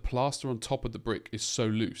the plaster on top of the brick is so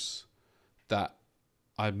loose that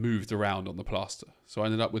I moved around on the plaster. So I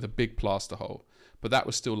ended up with a big plaster hole. But that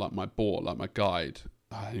was still like my bore, like my guide.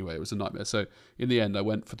 Anyway, it was a nightmare. So in the end, I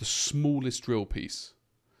went for the smallest drill piece.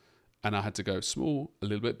 And I had to go small, a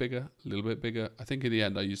little bit bigger, a little bit bigger. I think in the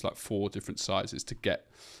end, I used like 4 different sizes to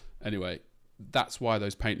get. Anyway, that's why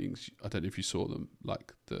those paintings, I don't know if you saw them,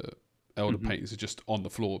 like the Elder paintings are just on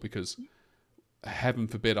the floor, because heaven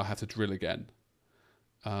forbid I have to drill again.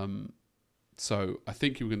 So I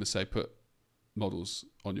think you were going to say put models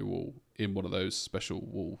on your wall in one of those special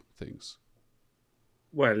wall things.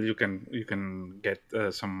 Well, you can get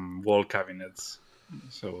some wall cabinets,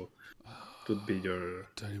 so it would be your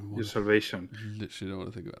salvation. Literally don't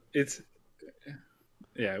want to think about it. It's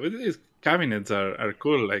cabinets are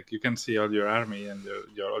cool. Like, you can see all your army and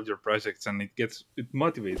all your projects, and it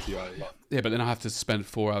motivates you a lot. Yeah, but then I have to spend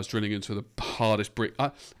 4 hours drilling into the hardest brick.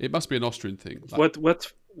 It must be an Austrian thing. Like,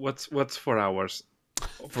 What's 4 hours?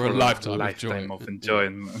 For a lifetime of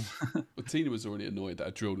enjoyment. But Tina was already annoyed that I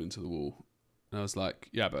drilled into the wall. And I was like,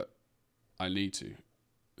 yeah, but I need to.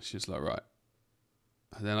 She was like, right.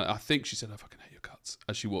 And then I think she said, I fucking hate your cuts,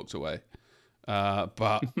 as she walked away.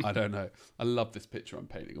 But I don't know. I love this picture I'm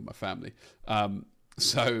painting of my family.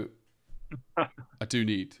 So I do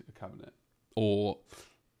need a cabinet. Or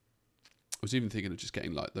I was even thinking of just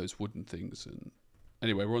getting like those wooden things. And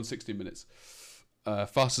anyway, we're on 16 minutes.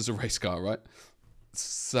 Fast as a race car, right?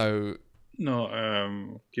 So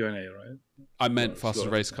no, Q&A, right? I meant fast as a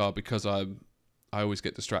race car because I always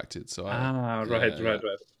get distracted. So right.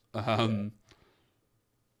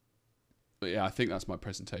 But yeah, I think that's my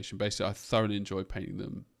presentation. Basically, I thoroughly enjoy painting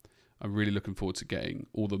them. I'm really looking forward to getting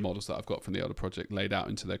all the models that I've got from the Elder Project laid out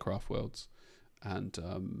into their craft worlds, and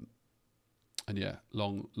yeah,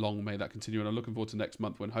 long may that continue. And I'm looking forward to next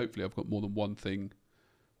month when hopefully I've got more than one thing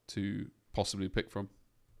to possibly pick from.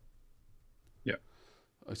 Yeah,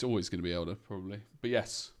 it's always going to be Elder, probably, but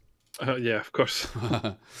yes. Yeah, of course.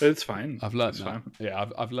 It's fine. I've learned that. Fine. Yeah,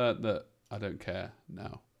 I've learned that I don't care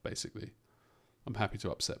now. Basically, I'm happy to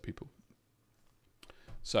upset people.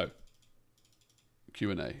 So,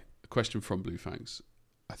 Q&A. A question from Blue Fangs,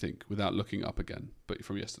 I think, without looking up again, but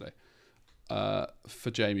from yesterday.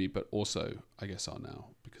 For Jamie, but also, I guess,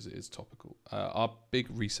 Arnau, because it is topical. Are big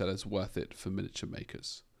resellers worth it for miniature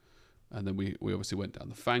makers? And then we obviously went down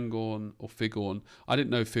the Fangorn or Figorn. I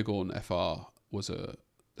didn't know Figorn FR was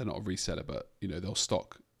they're not a reseller, but, they'll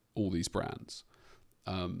stock all these brands.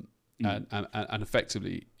 And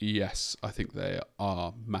effectively, yes, I think they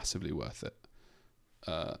are massively worth it.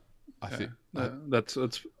 I think that's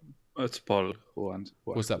Paul who answered.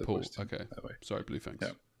 Was that Paul? Question. Okay, sorry, Blue Fangs.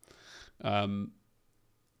 Yeah.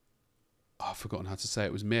 I've forgotten how to say it.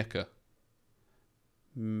 It was Mirka.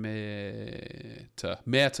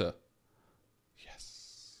 Merta.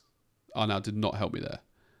 Yes. Arnau did not help me there,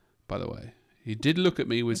 by the way. He did look at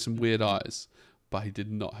me with some weird eyes, but he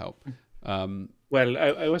did not help. Well,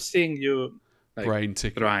 I was seeing you like, brain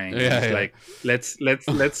ticking. Trying. Yeah. Like, let's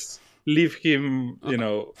leave him,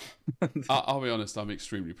 I'll be honest, I'm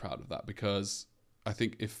extremely proud of that, because I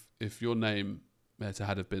think if your name had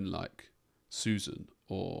have been like Susan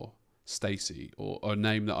or Stacy or a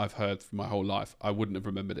name that I've heard for my whole life, I wouldn't have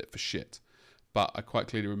remembered it for shit. But I quite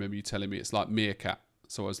clearly remember you telling me it's like meerkat.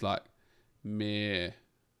 So I was like, mere.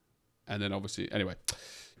 And then obviously, anyway,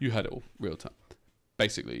 you heard it all real time.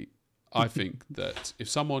 Basically, I think that if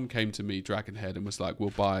someone came to me, Dragonhead, and was like, we'll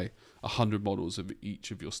buy 100 models of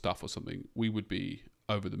each of your stuff or something, we would be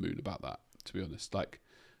over the moon about that, to be honest. Like,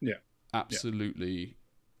 Yeah. absolutely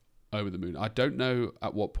over the moon. I don't know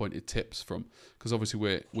at what point it tips from, because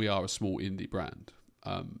obviously we are a small indie brand.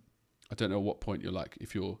 I don't know at what point you're like,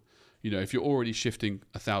 if you're already shifting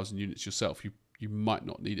 1,000 units yourself, you might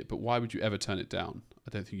not need it. But why would you ever turn it down?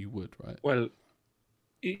 I don't think you would, right? Well,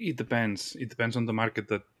 it depends. It depends on the market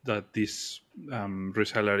that this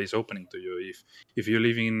reseller is opening to you. If you're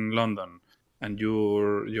living in London and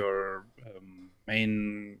your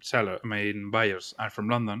main buyers are from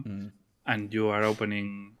London, and you are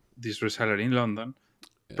opening this reseller in London,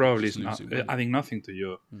 probably it's not adding nothing to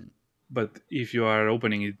you. But if you are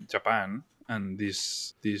opening in Japan and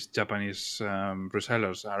these Japanese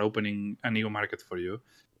resellers are opening a new market for you,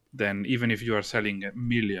 then even if you are selling 1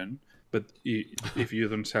 million, but if you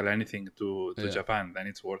don't sell anything to Japan, then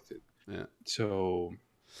it's worth it. Yeah. So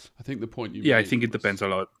I think the point you I made think it depends a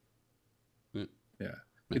lot. Yeah.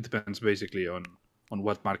 It depends basically on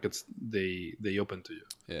what markets they open to you.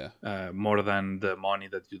 Yeah. More than the money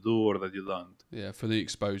that you do or that you don't. Yeah, for the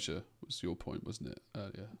exposure was your point, wasn't it,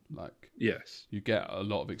 earlier? Like, yes, you get a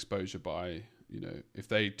lot of exposure by, if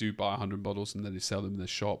they do buy 100 bottles and then they sell them in their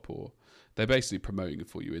shop, or they're basically promoting it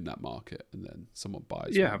for you in that market, and then someone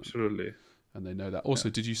buys Yeah, one, absolutely. and they know that. Also,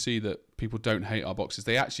 did you see that people don't hate our boxes?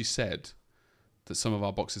 They actually said that some of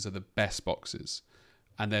our boxes are the best boxes,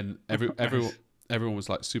 and then everyone was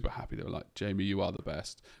like super happy. They were like, Jamie, you are the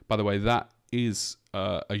best. By the way, that is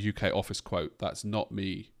a UK office quote. That's not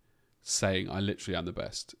me saying I literally am the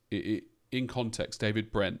best. In context,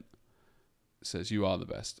 David Brent says you are the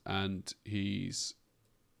best, and he's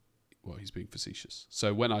being facetious.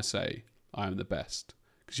 So when I say I am the best,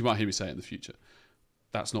 because you might hear me say it in the future,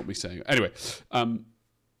 that's not me saying it. Anyway, I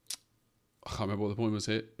can't remember what the point was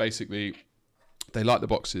here. Basically, they like the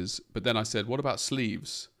boxes, but then I said, what about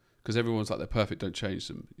sleeves? Because everyone's like, they're perfect, don't change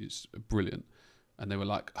them. It's brilliant. And they were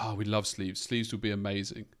like, oh, we love sleeves. Sleeves would be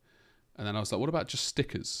amazing. And then I was like, what about just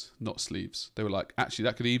stickers, not sleeves? They were like, actually,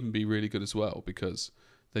 that could even be really good as well, because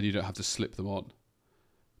then you don't have to slip them on.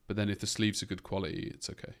 But then if the sleeves are good quality, it's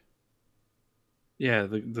okay. Yeah,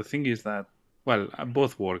 the thing is that, well,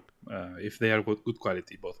 both work. If they are good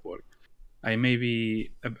quality, both work. I may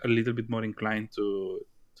be a little bit more inclined to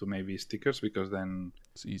maybe stickers, because then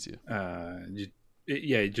it's easier.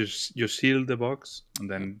 You seal the box and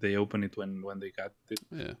then they open it when they got it.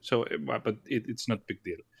 Yeah. So, but it's not a big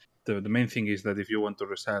deal. The main thing is that if you want to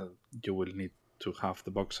resell, you will need to have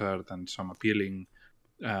the box art and some appealing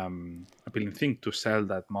thing to sell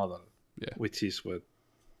that model. Yeah. Which is what,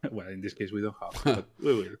 well, in this case we don't have, but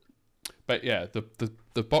we will. But yeah,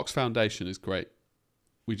 the box foundation is great.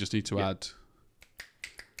 We just need to add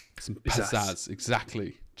some pizzazz.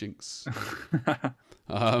 Exactly, Jinx.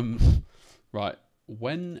 Right.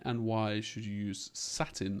 When and why should you use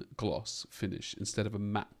satin gloss finish instead of a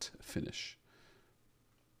matte finish?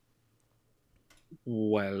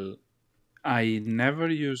 Well, I never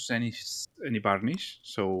use any varnish,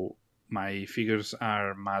 so my figures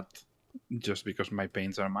are matte just because my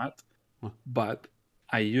paints are matte. Huh. But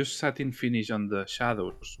I use satin finish on the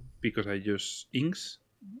shadows because I use inks.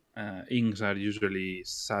 Inks are usually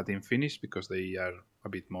satin finish because they are a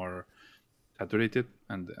bit more saturated,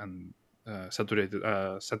 and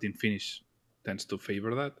satin finish tends to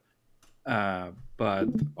favor that. But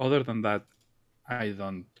other than that, I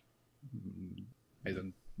don't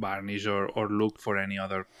varnish or look for any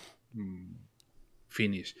other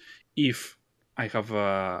finish. If I have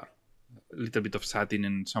a little bit of satin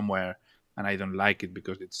in somewhere and I don't like it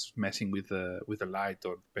because it's messing with the light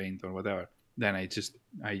or paint or whatever, then I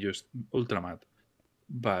use ultramatte.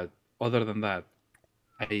 But other than that,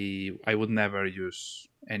 I would never use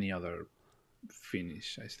any other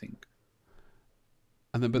finish, I think.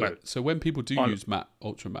 And then, so when people do use matte,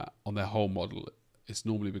 ultra matte on their whole model, it's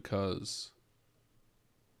normally because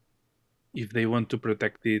if they want to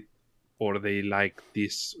protect it or they like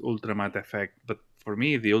this ultra matte effect. But for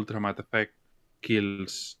me, the ultra matte effect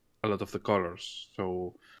kills a lot of the colors,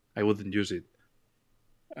 so I wouldn't use it.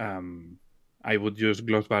 I would use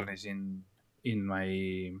gloss varnish in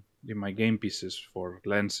my game pieces for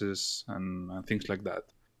lenses and things like that.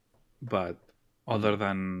 But other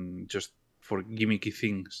than just for gimmicky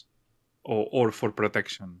things or for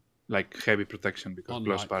protection, like heavy protection because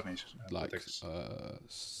gloss Unlike, varnish like protects.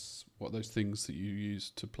 what are those things that you use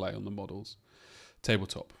to play on the models?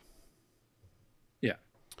 Tabletop. Yeah.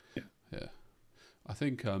 Yeah. I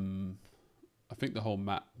think the whole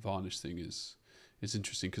matte varnish thing is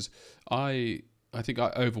interesting because I think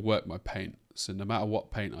I overwork my paint. So no matter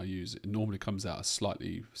what paint I use, it normally comes out as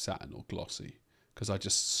slightly satin or glossy because I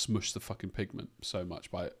just smush the fucking pigment so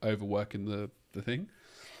much by overworking the thing.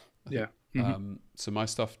 Yeah. So my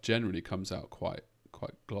stuff generally comes out quite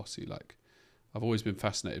glossy. Like I've always been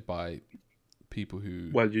fascinated by people who.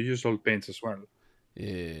 Well, you use old paints as well.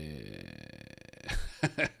 Yeah.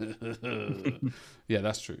 Yeah,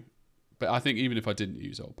 that's true. But I think even if I didn't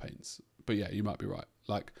use old paints, but yeah, you might be right.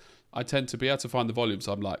 Like I tend to be able to find the volumes.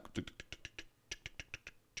 I'm like,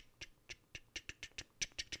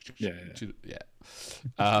 Yeah.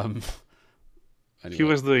 Anyway. He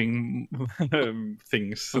was doing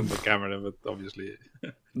things on the camera, but obviously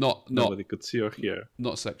not nobody could see or hear.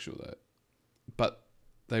 Not sexual though, but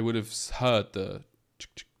they would have heard the.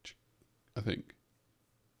 I think.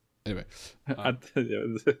 Anyway,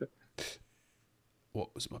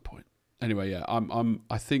 what was my point? Anyway, yeah,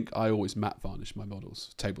 I think I always matte varnish my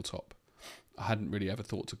models tabletop. I hadn't really ever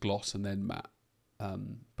thought to gloss and then matte,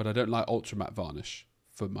 but I don't like ultra matte varnish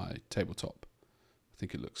for my tabletop. I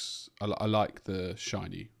think it looks. I like the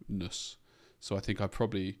shininess, so I think I've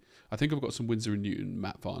got some Winsor & Newton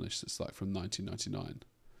matte varnish that's like from 1999.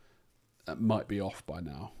 That might be off by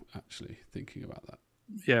now. Actually, thinking about that.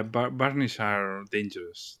 Yeah, varnish are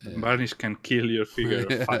dangerous. Yeah. Varnish can kill your figure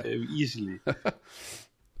easily.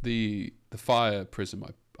 The fire prism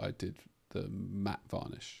I did the matte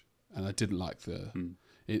varnish, and I didn't like the.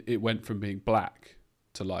 It went from being black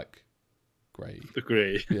to like grey. The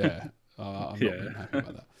grey. Yeah, I'm not really happy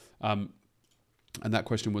about that. And that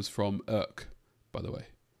question was from Irk, by the way.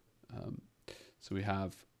 So we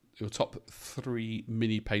have your top 3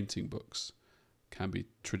 mini painting books can be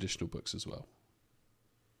traditional books as well.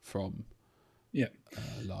 From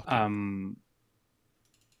Larkin.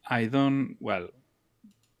 I don't. Well,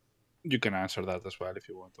 you can answer that as well if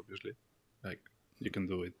you want. Obviously, like you can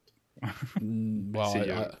do it. Well, see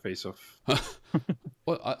your face off.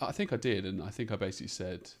 Well, I think I did, and I think I basically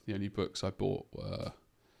said the only books I bought were,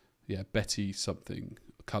 Betty something,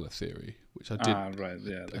 Color Theory, which I did. Right,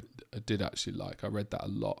 yeah. I did actually like. I read that a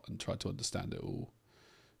lot and tried to understand it all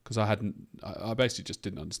because I basically just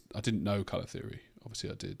didn't I didn't know Color Theory.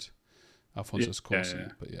 Obviously, I did Alfonso's Corsi,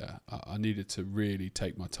 but I needed to really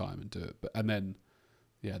take my time and do it. But and then,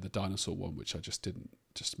 the dinosaur one, which I just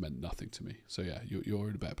meant nothing to me. So you're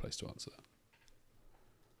in a better place to answer that.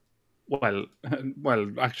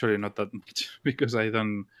 Well, actually, not that much because I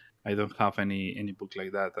don't have any book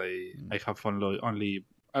like that. I have only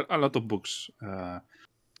a lot of books,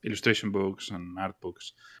 illustration books and art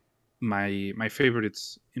books. My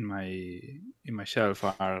favorites in my shelf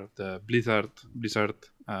are the Blizzard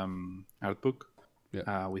art book,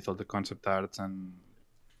 with all the concept arts, and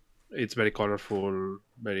it's very colorful.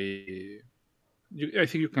 I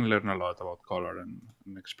think you can learn a lot about color and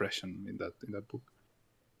expression in that book.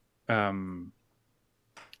 Then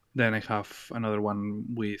I have another one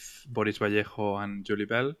with Boris Vallejo and Julie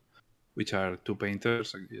Bell, which are 2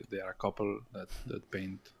 painters. They are a couple that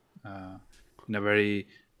paint in a very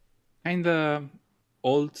kind of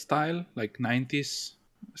old style, like 90s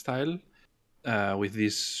style, with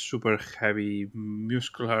these super heavy,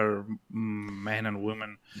 muscular men and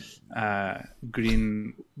women,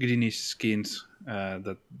 greenish skins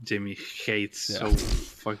that Jamie hates so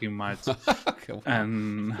fucking much.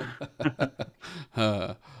 And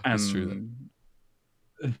that's true.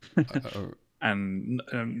 And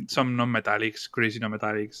some non-metallics, crazy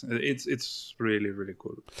non-metallics. It's really, really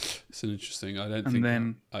cool. It's an interesting. I don't and think.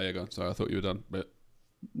 Then, go on. Sorry, I thought you were done. But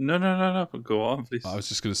no. Go on, please. I was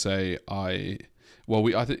just going to say I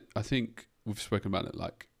think we've spoken about it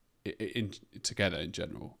like in together in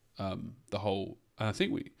general. The whole. And I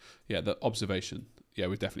think the observation. Yeah,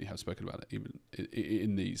 we definitely have spoken about it even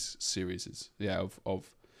in these series.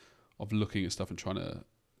 Of looking at stuff and trying to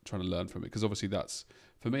learn from it, because obviously that's.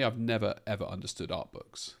 For me, I've never, ever understood art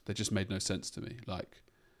books. They just made no sense to me. Like,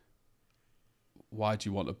 why do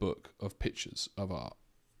you want a book of pictures of art?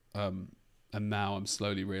 And now I'm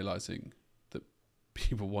slowly realising that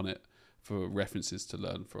people want it for references to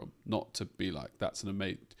learn from, not to be like, that's an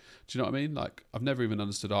amazing... Do you know what I mean? Like, I've never even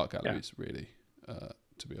understood art galleries, really,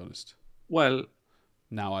 to be honest. Well...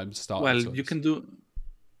 Now I'm starting Well, you can do...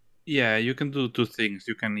 Yeah, you can do 2 things.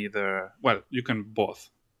 You can either... Well, you can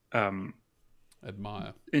both...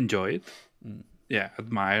 admire, enjoy it,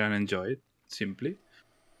 admire and enjoy it simply,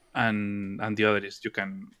 and the other is you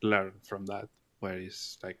can learn from that. where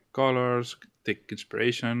it's like colors, take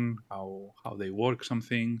inspiration, how they work some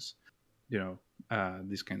things,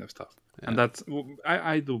 this kind of stuff. And that's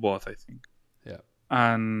I do both, I think. Yeah.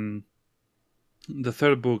 And the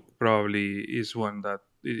third book probably is one that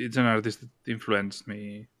it's an artist that influenced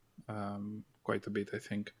me quite a bit, I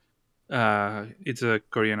think. It's a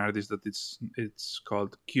Korean artist that it's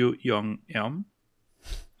called Kyu Young Eum.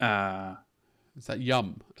 Is that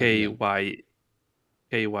Yum? Kye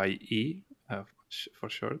for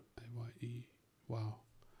short. Kye. Wow.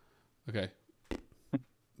 Okay.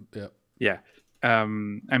 Yeah. Yeah.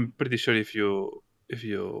 I'm pretty sure if you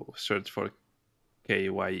search for Kye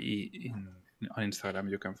on Instagram,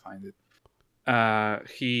 you can find it.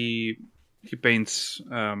 He paints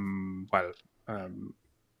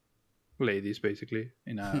ladies basically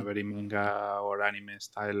in a very manga or anime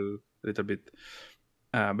style, a little bit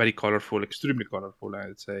very colorful, extremely colorful, I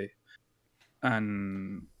would say.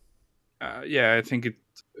 And I think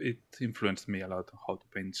it influenced me a lot on how to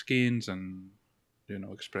paint skins and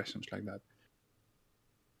expressions like that.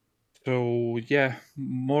 So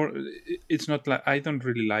more. It's not like I don't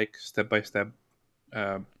really like step-by-step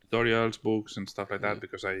tutorials, books, and stuff like that,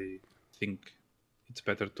 because I think it's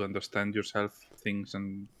better to understand yourself things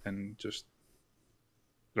and just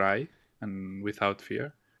try and without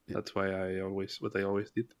fear. That's why I always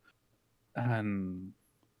did. And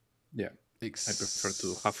I prefer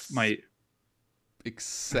to have my.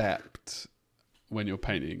 Except when you're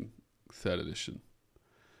painting 3rd edition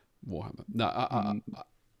Warhammer. No,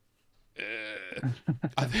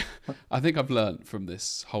 I think I've learned from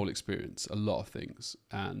this whole experience a lot of things,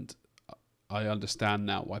 and I understand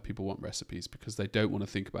now why people want recipes, because they don't want to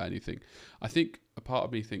think about anything. I think a part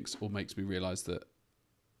of me thinks, or makes me realize, that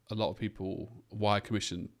a lot of people, why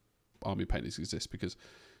commission army paintings exist, because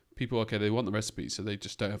people, they want the recipes, so they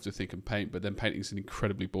just don't have to think and paint, but then painting is an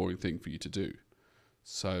incredibly boring thing for you to do.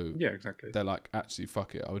 So exactly. They're like, actually,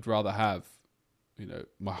 fuck it. I would rather have,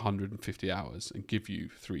 my 150 hours and give you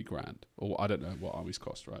 $3,000, or I don't know what armies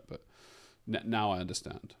cost, right? But now I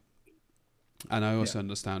understand. And I also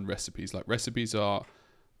understand recipes. Like, recipes are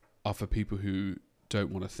for people who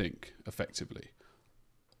don't want to think effectively.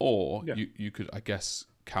 Or you could, I guess,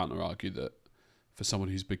 counter argue that for someone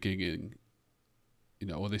who's beginning,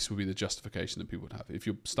 or this would be the justification that people would have. If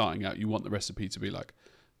you're starting out, you want the recipe to be like,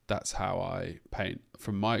 that's how I paint.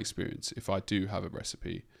 From my experience, if I do have a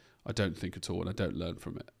recipe, I don't think at all and I don't learn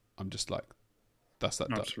from it. I'm just like, that's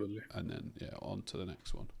that. Absolutely. Done. And then, on to the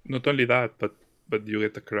next one. Not only that, but you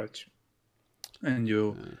get a crutch. And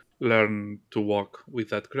you learn to walk with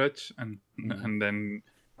that crutch. And then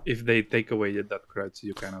if they take away that crutch,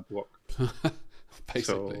 you cannot walk.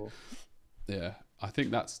 Basically. So, I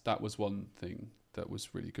think that was one thing that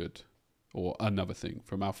was really good. Or another thing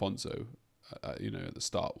from Alfonso, at the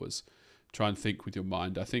start, was try and think with your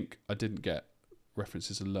mind. I think I didn't get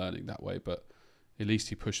references and learning that way, but at least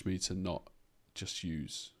he pushed me to not just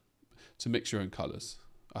to mix your own colours.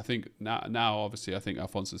 I think now obviously I think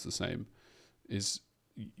Alfonso's the same, is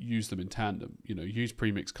use them in tandem, use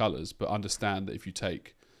pre-mixed colours, but understand that if you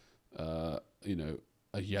take a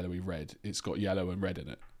yellowy red, it's got yellow and red in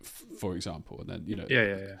it, for example, and then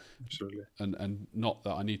absolutely, and not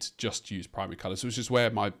that I need to just use primary colours, which is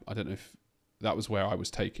where I don't know if that was where I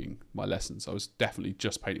was taking my lessons. I was definitely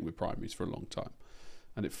just painting with primaries for a long time,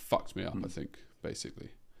 and it fucked me up. I think,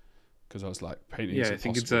 basically, because I was like, painting. Yeah, I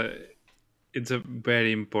think it's a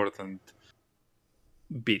very important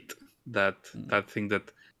bit that thing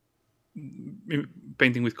that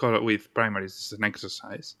painting with color with primaries is an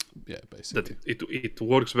exercise. Yeah, basically, that it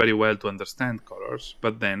works very well to understand colors,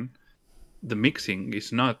 but then the mixing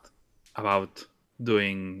is not about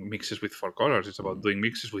doing mixes with 4 colors. It's about doing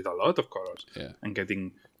mixes with a lot of colors and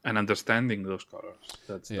getting and understanding those colors.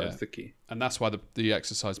 That's the key. And that's why the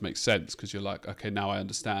exercise makes sense, because you're like, okay, now I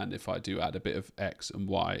understand if I do add a bit of X and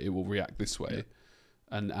Y, it will react this way.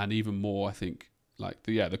 And even more, I think, like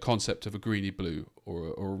the concept of a greeny blue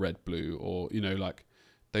or a red blue, or like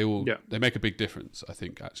they make a big difference, I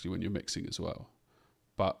think, actually, when you're mixing as well.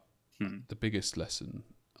 But the biggest lesson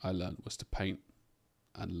I learned was to paint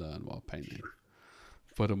and learn while painting.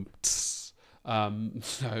 But so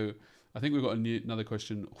I think we've got another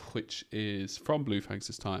question, which is from Bluefangs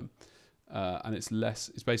this time, and it's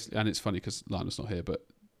basically, and it's funny because Lionel's not here, but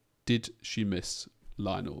did she miss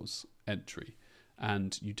Lionel's entry?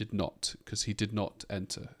 And you did not, because he did not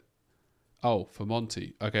enter. Oh, for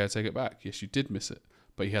Monty. Okay, I take it back. Yes, you did miss it,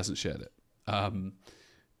 but he hasn't shared it.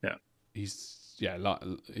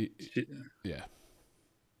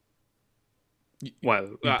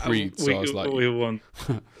 Well, agreed, so I was like, we won't.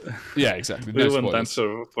 yeah, exactly. We No won't spoilers.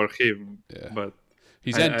 answer for him, but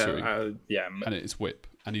He's entering, yeah, and it's whip,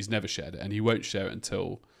 and he's never shared it, and he won't share it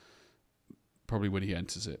until probably when he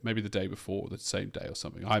enters it, maybe the day before, the same day or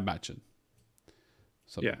something. I imagine.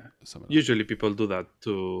 Something like Usually people do that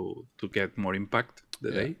to get more impact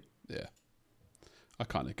the day. Yeah, I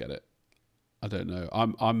kind of get it. I don't know.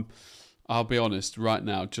 I'll be honest. Right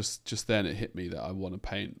now, just then it hit me that I want to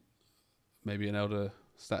paint maybe an elder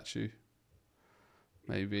statue.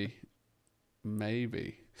 Maybe,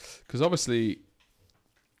 because obviously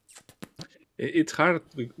it's hard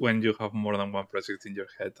when you have more than one project in your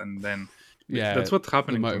head, and then that's what's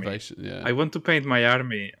happening. The motivation. To me. Yeah, I want to paint my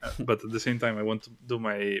army, but at the same time, I want to do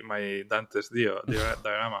my Dante's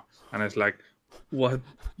diorama, and it's like, what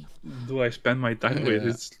do I spend my time with?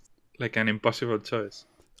 It's like an impossible choice.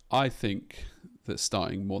 I think that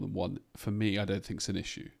starting more than one, for me, I don't think it's an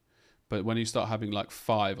issue. But when you start having like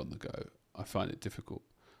 5 on the go, I find it difficult.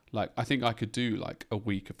 Like, I think I could do like a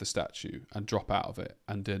week of the statue and drop out of it,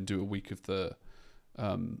 and then do a week of the,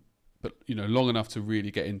 but long enough to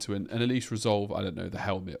really get into it and at least resolve, I don't know, the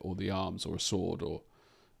helmet or the arms or a sword,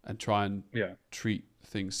 and try and treat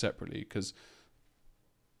things separately. Because,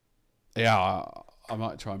 I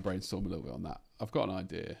might try and brainstorm a little bit on that. I've got an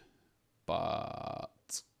idea, but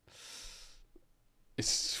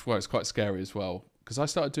it's quite scary as well, because I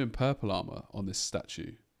started doing purple armor on this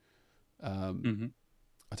statue.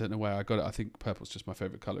 I don't know where I got it. I think purple's just my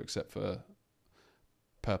favorite color, except for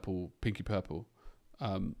purple, pinky purple.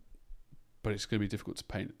 But it's going to be difficult to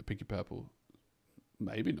paint a pinky purple.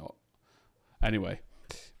 Maybe not. Anyway,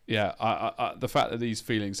 I the fact that these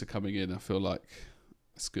feelings are coming in, I feel like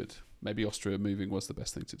it's good. Maybe Austria moving was the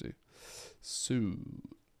best thing to do. So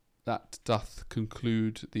that doth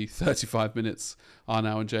conclude the 35 minutes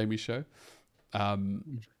Arnau and Jamie show.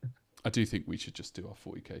 I do think we should just do our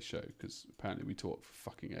 40k show, because apparently we talk for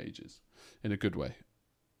fucking ages, in a good way,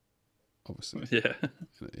 obviously. Yeah,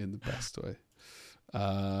 in the best way.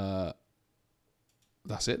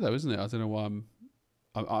 That's it though, isn't it? I don't know why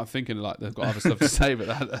I'm thinking like they've got other stuff to say, but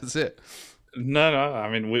that's it. No. I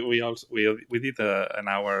mean, we did an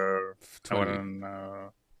hour, 20. Hour and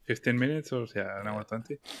 15 minutes, or an hour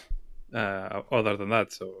 20. Other than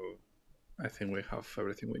that, so I think we have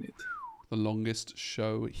everything we need. The longest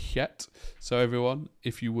show yet. So everyone,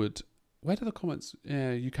 if you would, where do the comments?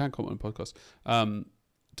 Yeah, you can comment on podcast.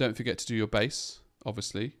 Don't forget to do your base,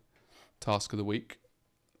 obviously. Task of the week.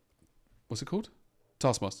 What's it called?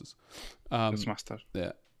 Taskmasters. Taskmaster.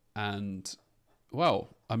 Yeah. And,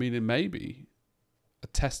 well, I mean, it may be a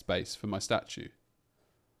test base for my statue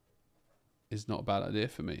is not a bad idea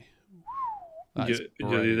for me. You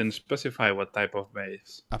didn't specify what type of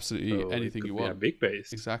base. Absolutely, so anything you want. A big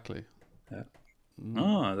base. Exactly. Yeah.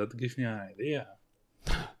 Oh, that gives me an idea.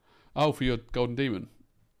 Oh, for your golden demon.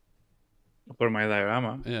 For my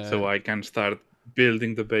diorama. Yeah. So I can start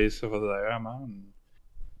building the base of a diorama. And...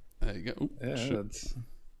 There you go. Ooh, that's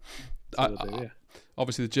a good idea.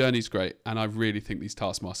 Obviously, the journey's great, and I really think these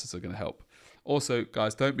taskmasters are going to help. Also,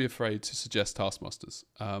 guys, don't be afraid to suggest taskmasters.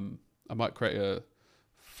 I might create a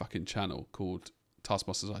fucking channel called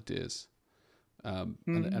Taskmasters Ideas, and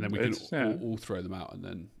then we can all throw them out, and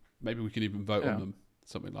then maybe we can even vote on them,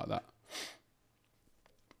 something like that.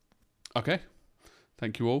 Okay,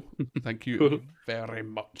 thank you all. Thank you very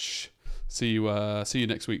much. See you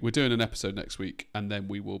next week. We're doing an episode next week, and then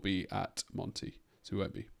we will be at Monty, so we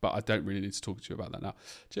won't be. But I don't really need to talk to you about that now.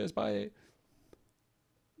 Cheers, bye.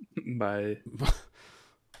 Bye.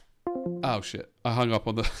 Oh shit! I hung up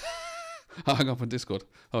on the. I hung up on Discord.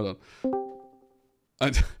 Hold on.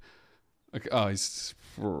 Okay. Oh, is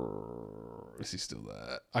he still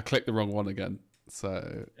there? I clicked the wrong one again.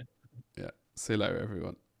 So, yeah. See you later,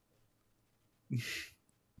 everyone.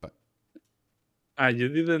 Bye. You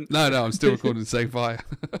didn't... No, I'm still recording. Say bye.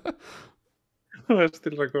 I'm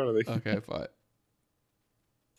still recording. Okay, bye.